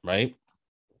 right?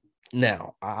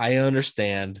 Now, I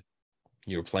understand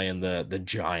you're playing the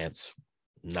Giants,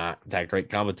 not that great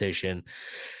competition.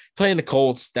 Playing the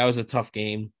Colts, that was a tough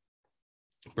game.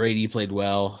 Brady played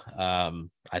well.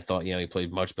 I thought, he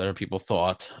played much better than people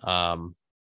thought. And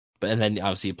then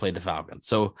obviously you played the Falcons.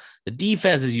 So the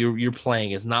defense you're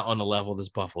playing is not on the level of this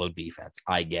Buffalo defense.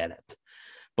 I get it.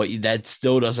 But that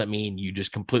still doesn't mean you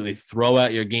just completely throw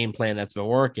out your game plan that's been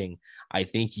working. I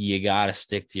think you got to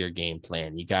stick to your game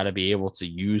plan. You got to be able to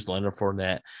use Leonard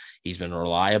Fournette. He's been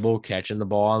reliable catching the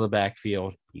ball on the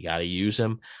backfield. You got to use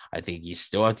him. I think you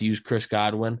still have to use Chris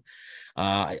Godwin.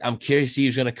 I'm curious to see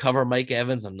who's going to cover Mike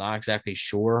Evans. I'm not exactly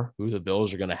sure who the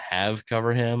Bills are going to have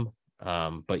cover him.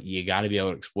 But you got to be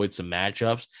able to exploit some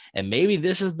matchups. And maybe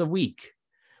this is the week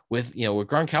with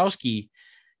Gronkowski.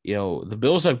 The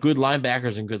Bills have good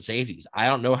linebackers and good safeties. I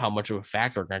don't know how much of a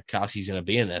factor Gronkowski's going to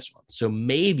be in this one. So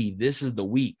maybe this is the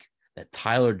week that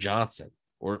Tyler Johnson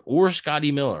or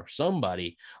Scotty Miller,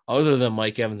 somebody other than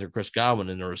Mike Evans or Chris Godwin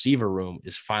in the receiver room,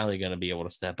 is finally going to be able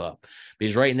to step up.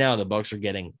 Because right now the Bucs are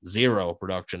getting zero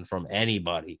production from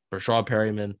anybody. Rashad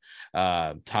Perryman,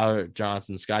 Tyler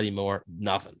Johnson, Scotty Miller,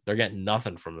 nothing. They're getting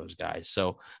nothing from those guys.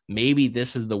 So maybe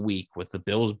this is the week with the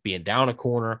Bills being down a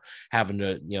corner, having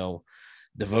to,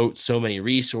 devote so many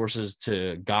resources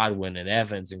to Godwin and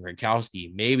Evans and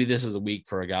Gronkowski. Maybe this is the week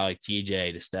for a guy like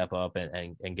TJ to step up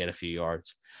and get a few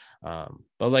yards. But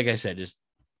like I said, just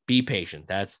be patient.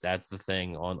 That's the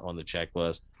thing on the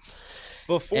checklist.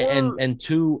 Before go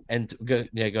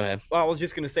ahead. Well, I was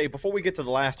just going to say, before we get to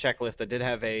the last checklist, I did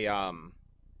have a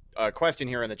question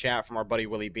here in the chat from our buddy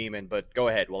Willie Beeman, but go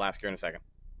ahead. We'll ask you in a second.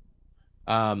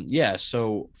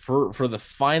 So for the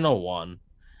final one,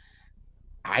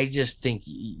 I just think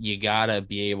you gotta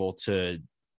be able to,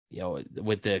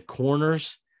 with the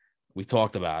corners, we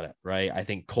talked about it, right? I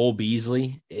think Cole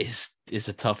Beasley is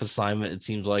a tough assignment. It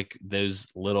seems like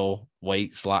those little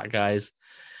white slot guys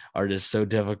are just so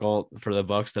difficult for the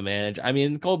Bucs to manage. I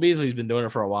mean, Cole Beasley's been doing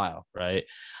it for a while, right?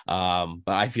 But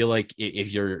I feel like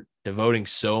if you're devoting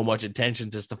so much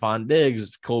attention to Stephon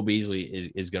Diggs, Cole Beasley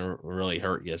is going to really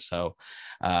hurt you. So,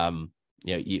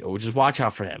 you just watch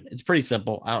out for him. It's pretty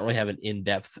simple. I don't really have an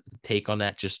in-depth take on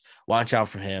that. Just watch out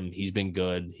for him. He's been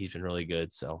good. He's been really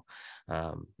good. So,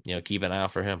 keep an eye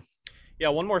out for him. Yeah,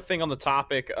 one more thing on the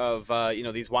topic of,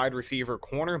 these wide receiver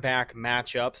cornerback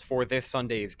matchups for this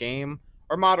Sunday's game.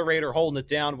 Our moderator holding it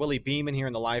down, Willie Beeman, here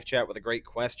in the live chat with a great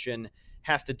question,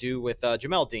 has to do with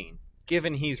Jamel Dean.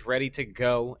 Given he's ready to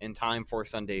go in time for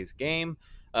Sunday's game,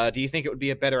 do you think it would be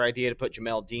a better idea to put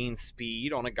Jamel Dean's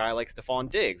speed on a guy like Stephon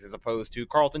Diggs as opposed to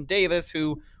Carlton Davis,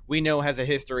 who we know has a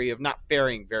history of not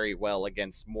faring very well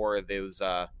against more of those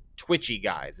twitchy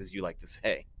guys, as you like to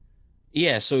say?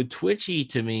 Yeah, so twitchy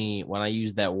to me, when I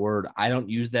use that word, I don't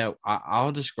use that.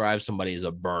 I'll describe somebody as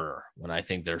a burner when I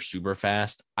think they're super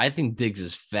fast. I think Diggs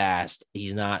is fast.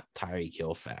 He's not Tyreek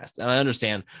Hill fast. And I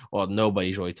understand, well,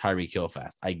 nobody's really Tyreek Hill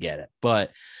fast. I get it.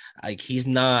 But he's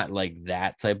not like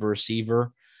that type of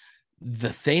receiver.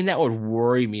 The thing that would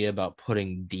worry me about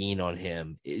putting Dean on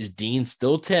him is Dean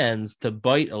still tends to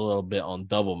bite a little bit on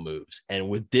double moves. And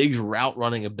with Diggs' route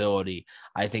running ability,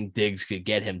 I think Diggs could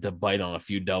get him to bite on a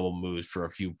few double moves for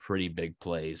a few pretty big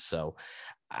plays. So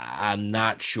I'm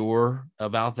not sure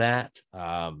about that.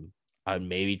 I'd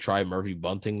maybe try Murphy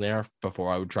Bunting there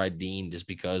before I would try Dean, just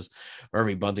because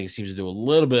Murphy Bunting seems to do a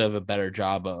little bit of a better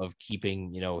job of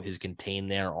keeping, his contain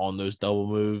there on those double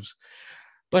moves.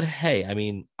 But hey, I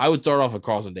mean, I would start off with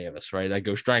Carlton Davis, right? I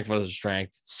go strength versus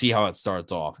strength, see how it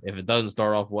starts off. If it doesn't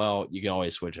start off well, you can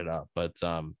always switch it up. But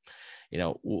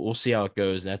we'll see how it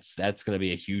goes. That's going to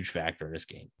be a huge factor in this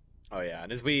game. Oh yeah,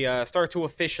 and as we start to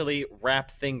officially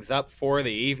wrap things up for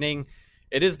the evening,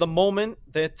 it is the moment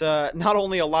that not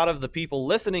only a lot of the people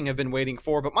listening have been waiting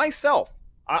for, but myself.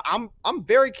 I'm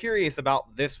very curious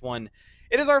about this one.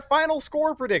 It is our final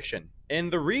score prediction. And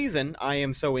the reason I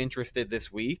am so interested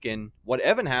this week in what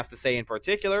Evan has to say in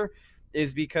particular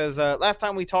is because last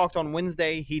time we talked on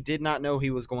Wednesday, he did not know he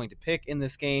was going to pick in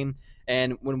this game.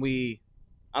 And when we,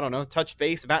 touched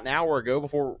base about an hour ago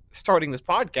before starting this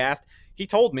podcast, he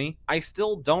told me I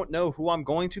still don't know who I'm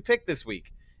going to pick this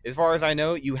week. As far as I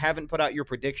know, you haven't put out your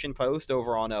prediction post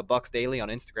over on Bucs Daily on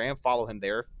Instagram. Follow him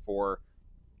there for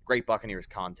great Buccaneers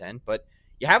content. But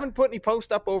you haven't put any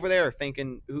post up over there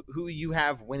thinking who you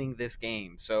have winning this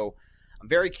game. So I'm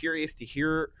very curious to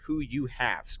hear who you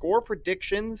have. Score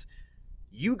predictions,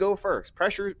 you go first.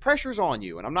 Pressure's on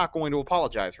you, and I'm not going to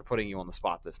apologize for putting you on the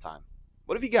spot this time.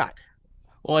 What have you got?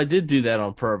 Well, I did do that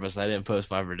on purpose. I didn't post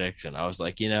my prediction. I was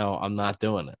like, I'm not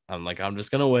doing it. I'm like, I'm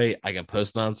just going to wait. I can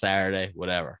post it on Saturday,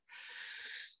 whatever.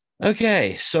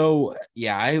 Okay. So,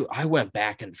 yeah, I went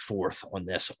back and forth on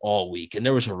this all week, and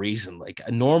there was a reason. Like,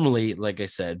 normally, like I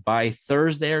said, by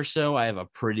Thursday or so, I have a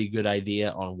pretty good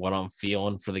idea on what I'm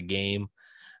feeling for the game.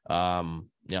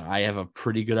 I have a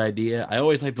pretty good idea. I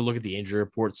always like to look at the injury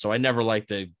report, so I never like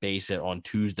to base it on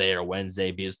Tuesday or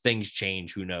Wednesday because things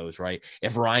change. Who knows, right?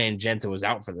 If Ryan Jensen was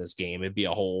out for this game, it'd be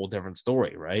a whole different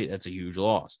story, right? That's a huge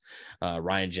loss.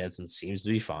 Ryan Jensen seems to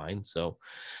be fine. So,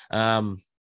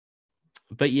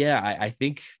 but yeah, I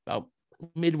think about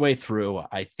midway through,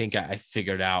 I think I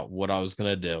figured out what I was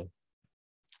going to do.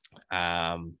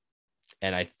 And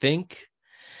I think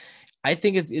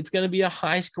it's going to be a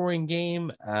high scoring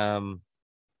game.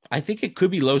 I think it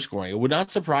could be low scoring. It would not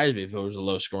surprise me if it was a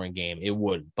low scoring game. It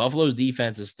would. Buffalo's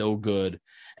defense is still good.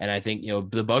 And I think,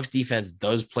 the Bucs defense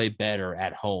does play better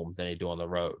at home than they do on the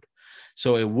road.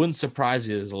 So it wouldn't surprise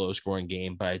me if it's a low scoring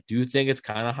game, but I do think it's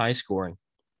kind of high scoring.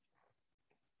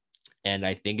 And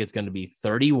I think it's going to be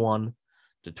 31-27.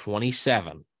 The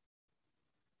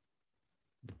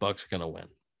Bucs are going to win.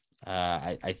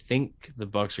 I think the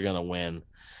Bucs are going to win.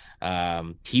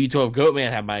 TV12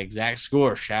 Goatman had my exact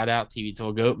score. Shout out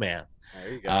TV12 Goatman.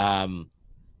 There you go.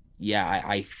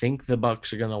 I think the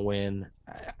Bucs are gonna win.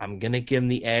 I'm gonna give them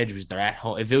the edge because they're at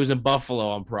home. If it was in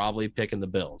Buffalo, I'm probably picking the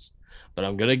Bills, but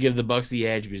I'm gonna give the Bucs the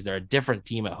edge because they're a different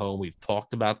team at home. We've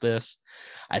talked about this.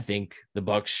 I think the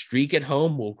Bucs streak at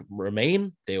home will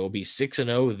remain. They will be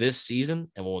 6-0 this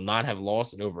season and will not have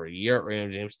lost in over a year at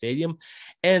Raymond James Stadium.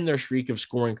 And their streak of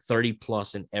scoring 30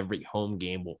 plus in every home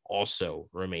game will also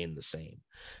remain the same.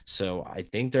 So I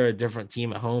think they're a different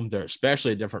team at home. They're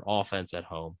especially a different offense at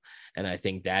home. And I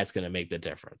think that's going to make the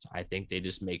difference. I think they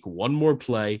just make one more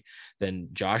play than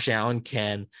Josh Allen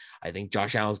can. I think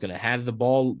Josh Allen's going to have the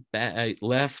ball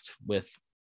left with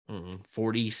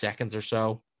 40 seconds or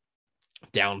so,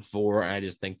 down 4. And I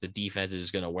just think the defense is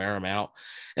going to wear them out.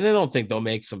 And I don't think they'll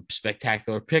make some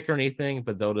spectacular pick or anything,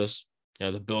 but they'll just,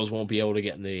 the Bills won't be able to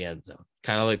get into the end zone,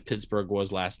 kind of like Pittsburgh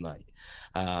was last night.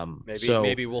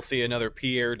 Maybe we'll see another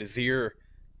Pierre Desir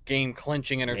game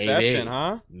clinching interception,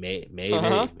 huh? Maybe.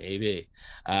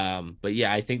 But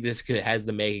yeah, I think this has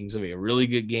the makings of a really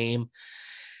good game.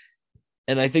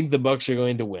 And I think the Bucs are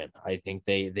going to win. I think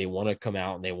they want to come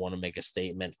out and they want to make a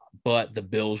statement, but the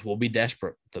Bills will be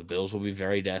desperate. The Bills will be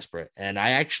very desperate. And I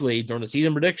actually, during the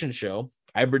season prediction show,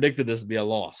 I predicted this to be a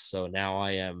loss. So now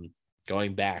I am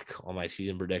going back on my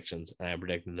season predictions and I'm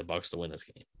predicting the Bucs to win this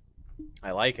game.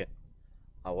 I like it.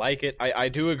 I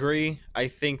do agree. I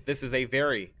think this is a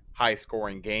very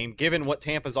high-scoring game. Given what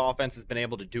Tampa's offense has been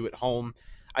able to do at home,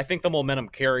 I think the momentum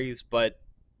carries, but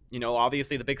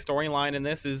obviously the big storyline in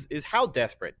this is how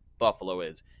desperate Buffalo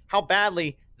is, how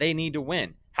badly they need to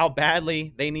win, how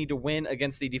badly they need to win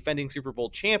against the defending Super Bowl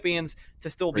champions to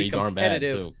still be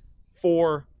competitive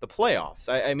for the playoffs.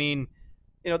 I mean,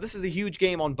 this is a huge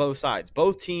game on both sides.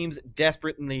 Both teams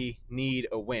desperately need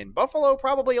a win. Buffalo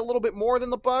probably a little bit more than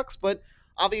the Bucs, but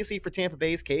obviously for Tampa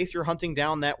Bay's case, you're hunting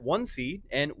down that 1 seed,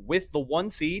 and with the 1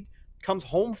 seed comes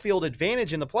home field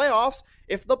advantage in the playoffs.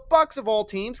 If the Bucs of all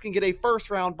teams can get a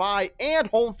first-round bye and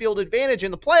home field advantage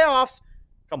in the playoffs,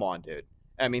 come on, dude.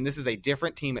 I mean, this is a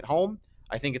different team at home.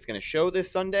 I think it's going to show this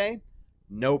Sunday.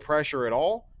 No pressure at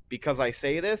all. Because I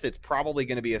say this, it's probably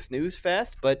going to be a snooze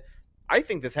fest, but I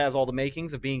think this has all the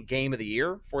makings of being game of the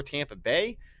year for Tampa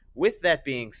Bay. With that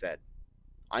being said,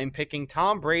 I'm picking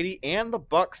Tom Brady and the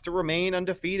Bucs to remain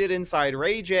undefeated inside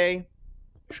Ray J.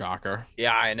 Shocker.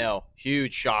 Yeah, I know.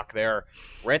 Huge shock there.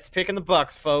 Rhett's picking the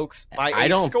Bucs, folks, by a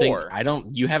score.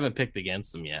 You haven't picked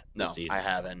against them yet. No, I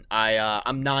haven't.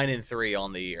 I'm 9-3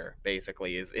 on the year,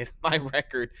 basically, is my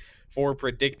record for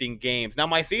predicting games. Now,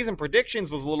 my season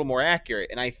predictions was a little more accurate,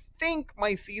 and I think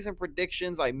my season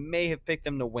predictions, I may have picked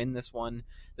them to win this one.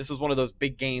 This was one of those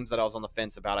big games that I was on the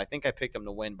fence about. I think I picked them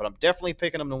to win, but I'm definitely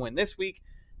picking them to win this week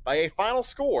by a final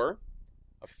score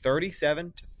of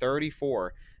 37-34.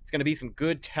 It's going to be some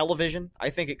good television. I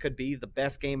think it could be the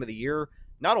best game of the year,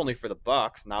 not only for the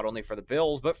Bucs, not only for the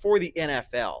Bills, but for the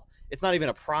NFL. It's not even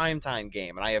a primetime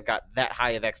game, and I have got that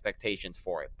high of expectations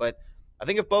for it. But I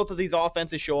think if both of these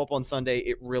offenses show up on Sunday,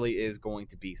 it really is going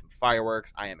to be some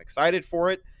fireworks. I am excited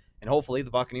for it, and hopefully the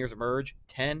Buccaneers emerge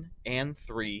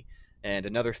 10-3 and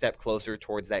another step closer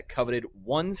towards that coveted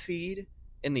 1 seed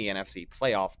in the NFC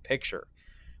playoff picture.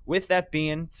 With that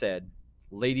being said,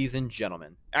 ladies and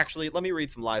gentlemen. Actually, let me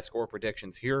read some live score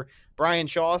predictions here. Brian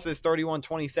Shaw says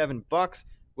 31-27 Bucks.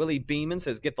 Willie Beeman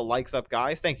says, get the likes up,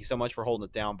 guys. Thank you so much for holding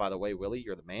it down, by the way, Willie.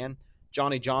 You're the man.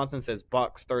 Johnny Johnson says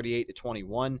Bucks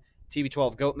 38-21.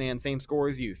 TB12 Goatman, same score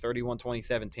as you,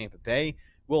 31-27 Tampa Bay.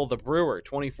 Will the Brewer,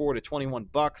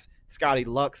 24-21 Bucks. Scotty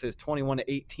Luck says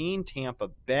 21-18 Tampa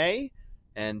Bay.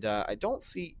 And I don't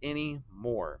see any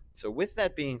more. So with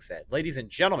that being said, ladies and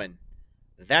gentlemen,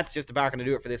 that's just about going to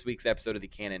do it for this week's episode of the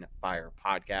Cannon Fire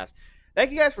Podcast.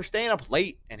 Thank you guys for staying up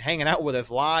late and hanging out with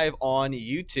us live on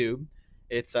YouTube.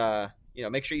 It's,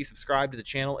 make sure you subscribe to the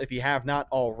channel if you have not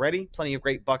already. Plenty of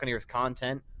great Buccaneers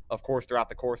content, of course, throughout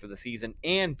the course of the season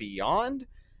and beyond.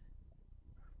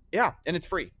 Yeah, and it's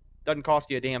free. Doesn't cost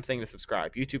you a damn thing to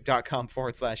subscribe.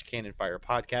 YouTube.com/Cannon Fire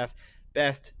Podcast.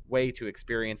 Best way to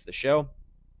experience the show.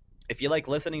 If you like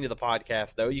listening to the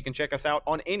podcast, though, you can check us out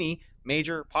on any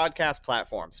major podcast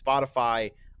platform.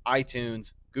 Spotify,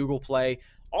 iTunes, Google Play.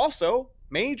 Also,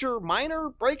 minor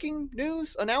breaking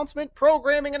news announcement,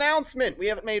 programming announcement. We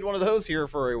haven't made one of those here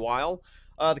for a while.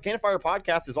 The Cannon Fire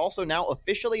Podcast is also now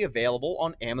officially available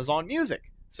on Amazon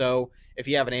Music. So if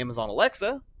you have an Amazon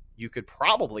Alexa, you could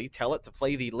probably tell it to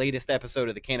play the latest episode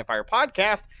of the Cannon Fire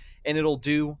Podcast, and it'll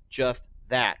do just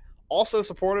that. Also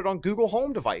supported on Google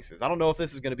Home devices. I don't know if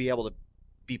this is going to be able to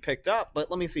be picked up, but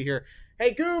let me see here.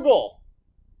 Hey, Google,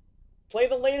 play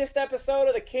the latest episode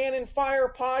of the Cannon Fire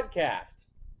Podcast.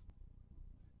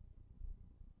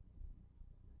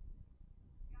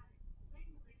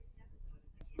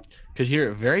 Could hear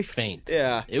it very faint.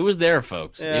 Yeah. It was there,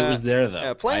 folks. Yeah. It was there, though.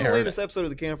 Yeah, playing the latest episode of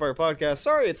the Cannon Fire Podcast.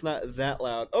 Sorry it's not that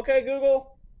loud. Okay,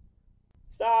 Google,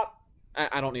 stop.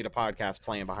 I don't need a podcast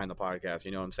playing behind the podcast,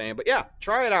 you know what I'm saying? But yeah,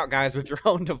 try it out, guys, with your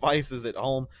own devices at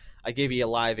home. I gave you a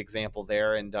live example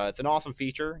there, and it's an awesome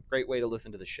feature. Great way to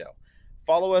listen to the show.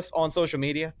 Follow us on social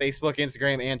media, Facebook,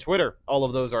 Instagram, and Twitter. All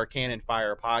of those are Cannon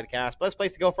Fire Podcast. Best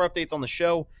place to go for updates on the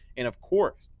show, and of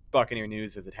course, Buccaneer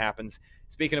news as it happens.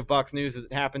 Speaking of Bucs news as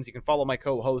it happens, you can follow my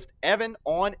co-host Evan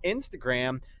on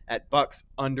Instagram at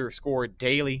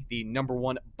Bucs_daily, the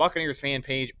 #1 Buccaneers fan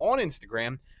page on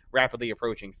Instagram, rapidly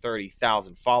approaching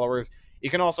 30,000 followers. You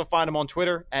can also find him on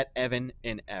Twitter at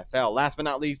EvanNFL. Last but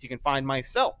not least, you can find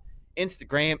myself,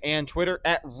 Instagram and Twitter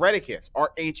at Redicus,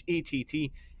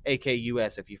 RHETTAKUS.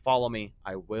 If you follow me,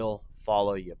 I will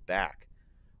follow you back.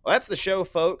 Well, that's the show,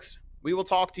 folks. We will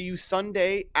talk to you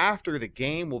Sunday after the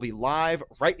game. We'll be live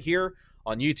right here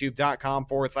on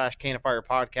YouTube.com/Cannon Fire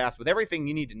Podcast with everything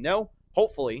you need to know.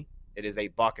 Hopefully, it is a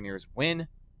Buccaneers win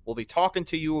we'll be talking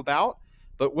to you about.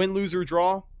 But win, lose, or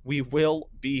draw, we will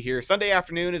be here. Sunday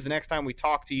afternoon is the next time we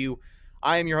talk to you.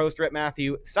 I am your host, Rhett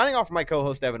Matthew, signing off for my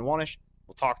co-host, Evan Wanish.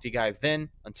 We'll talk to you guys then.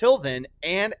 Until then,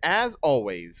 and as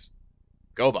always,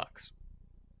 go Bucs.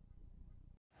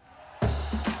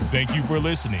 Thank you for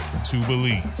listening to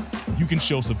Believe. You can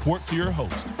show support to your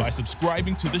host by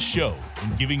subscribing to the show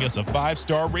and giving us a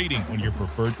 5-star rating on your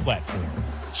preferred platform.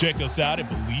 Check us out at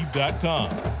Believe.com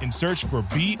and search for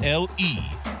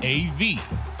BLEAV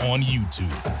on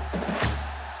YouTube.